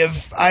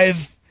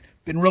I've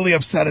been really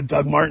upset at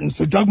Doug Martin.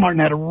 So Doug Martin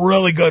had a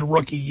really good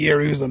rookie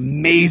year. He was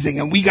amazing.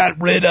 And we got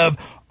rid of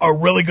a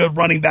really good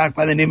running back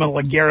by the name of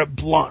LeGarrette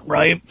Blount,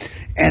 right?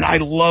 And I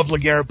love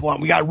LeGarrette Blount.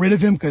 We got rid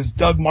of him because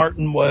Doug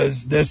Martin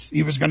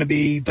he was going to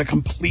be the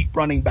complete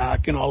running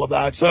back and all of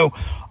that. So,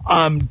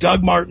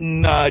 Doug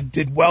Martin,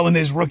 did well in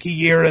his rookie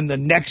year, and the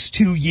next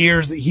 2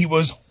 years he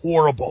was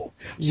horrible.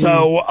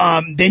 So,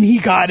 then he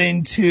got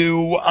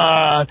into,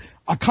 a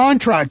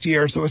contract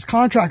year. So his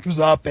contract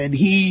was up, and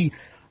he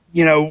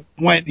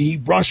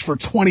rushed for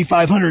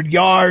 2,500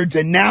 yards,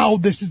 and now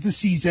this is the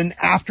season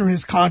after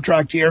his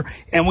contract year,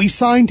 and we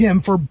signed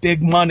him for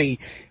big money.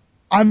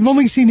 I've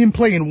only seen him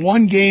play in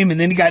one game, and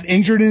then he got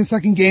injured in the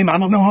second game. I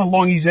don't know how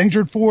long he's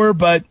injured for,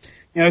 but,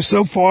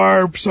 so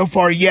far,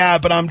 yeah,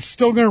 but I'm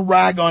still going to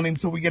rag on him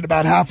till we get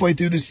about halfway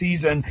through the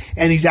season,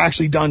 and he's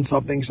actually done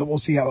something, so we'll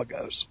see how it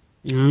goes.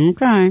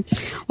 Okay.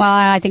 Well,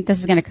 I think this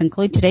is going to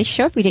conclude today's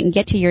show. If we didn't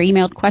get to your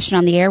emailed question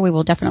on the air, we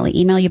will definitely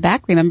email you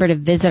back. Remember to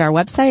visit our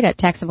website at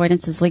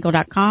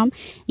taxavoidanceslegal.com.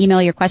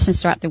 Email your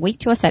questions throughout the week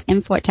to us at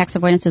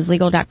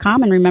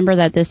info@taxavoidanceslegal.com. And remember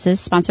that this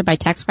is sponsored by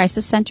Tax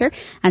Crisis Center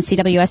and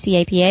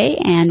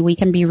CWSEAPA, and we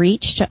can be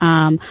reached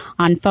on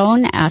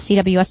phone,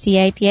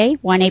 CWSEAPA,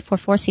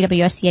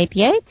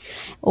 1-844-CWSEAPA,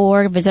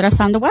 or visit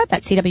us on the web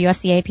at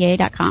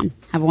CWSEAPA.com.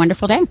 Have a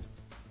wonderful day.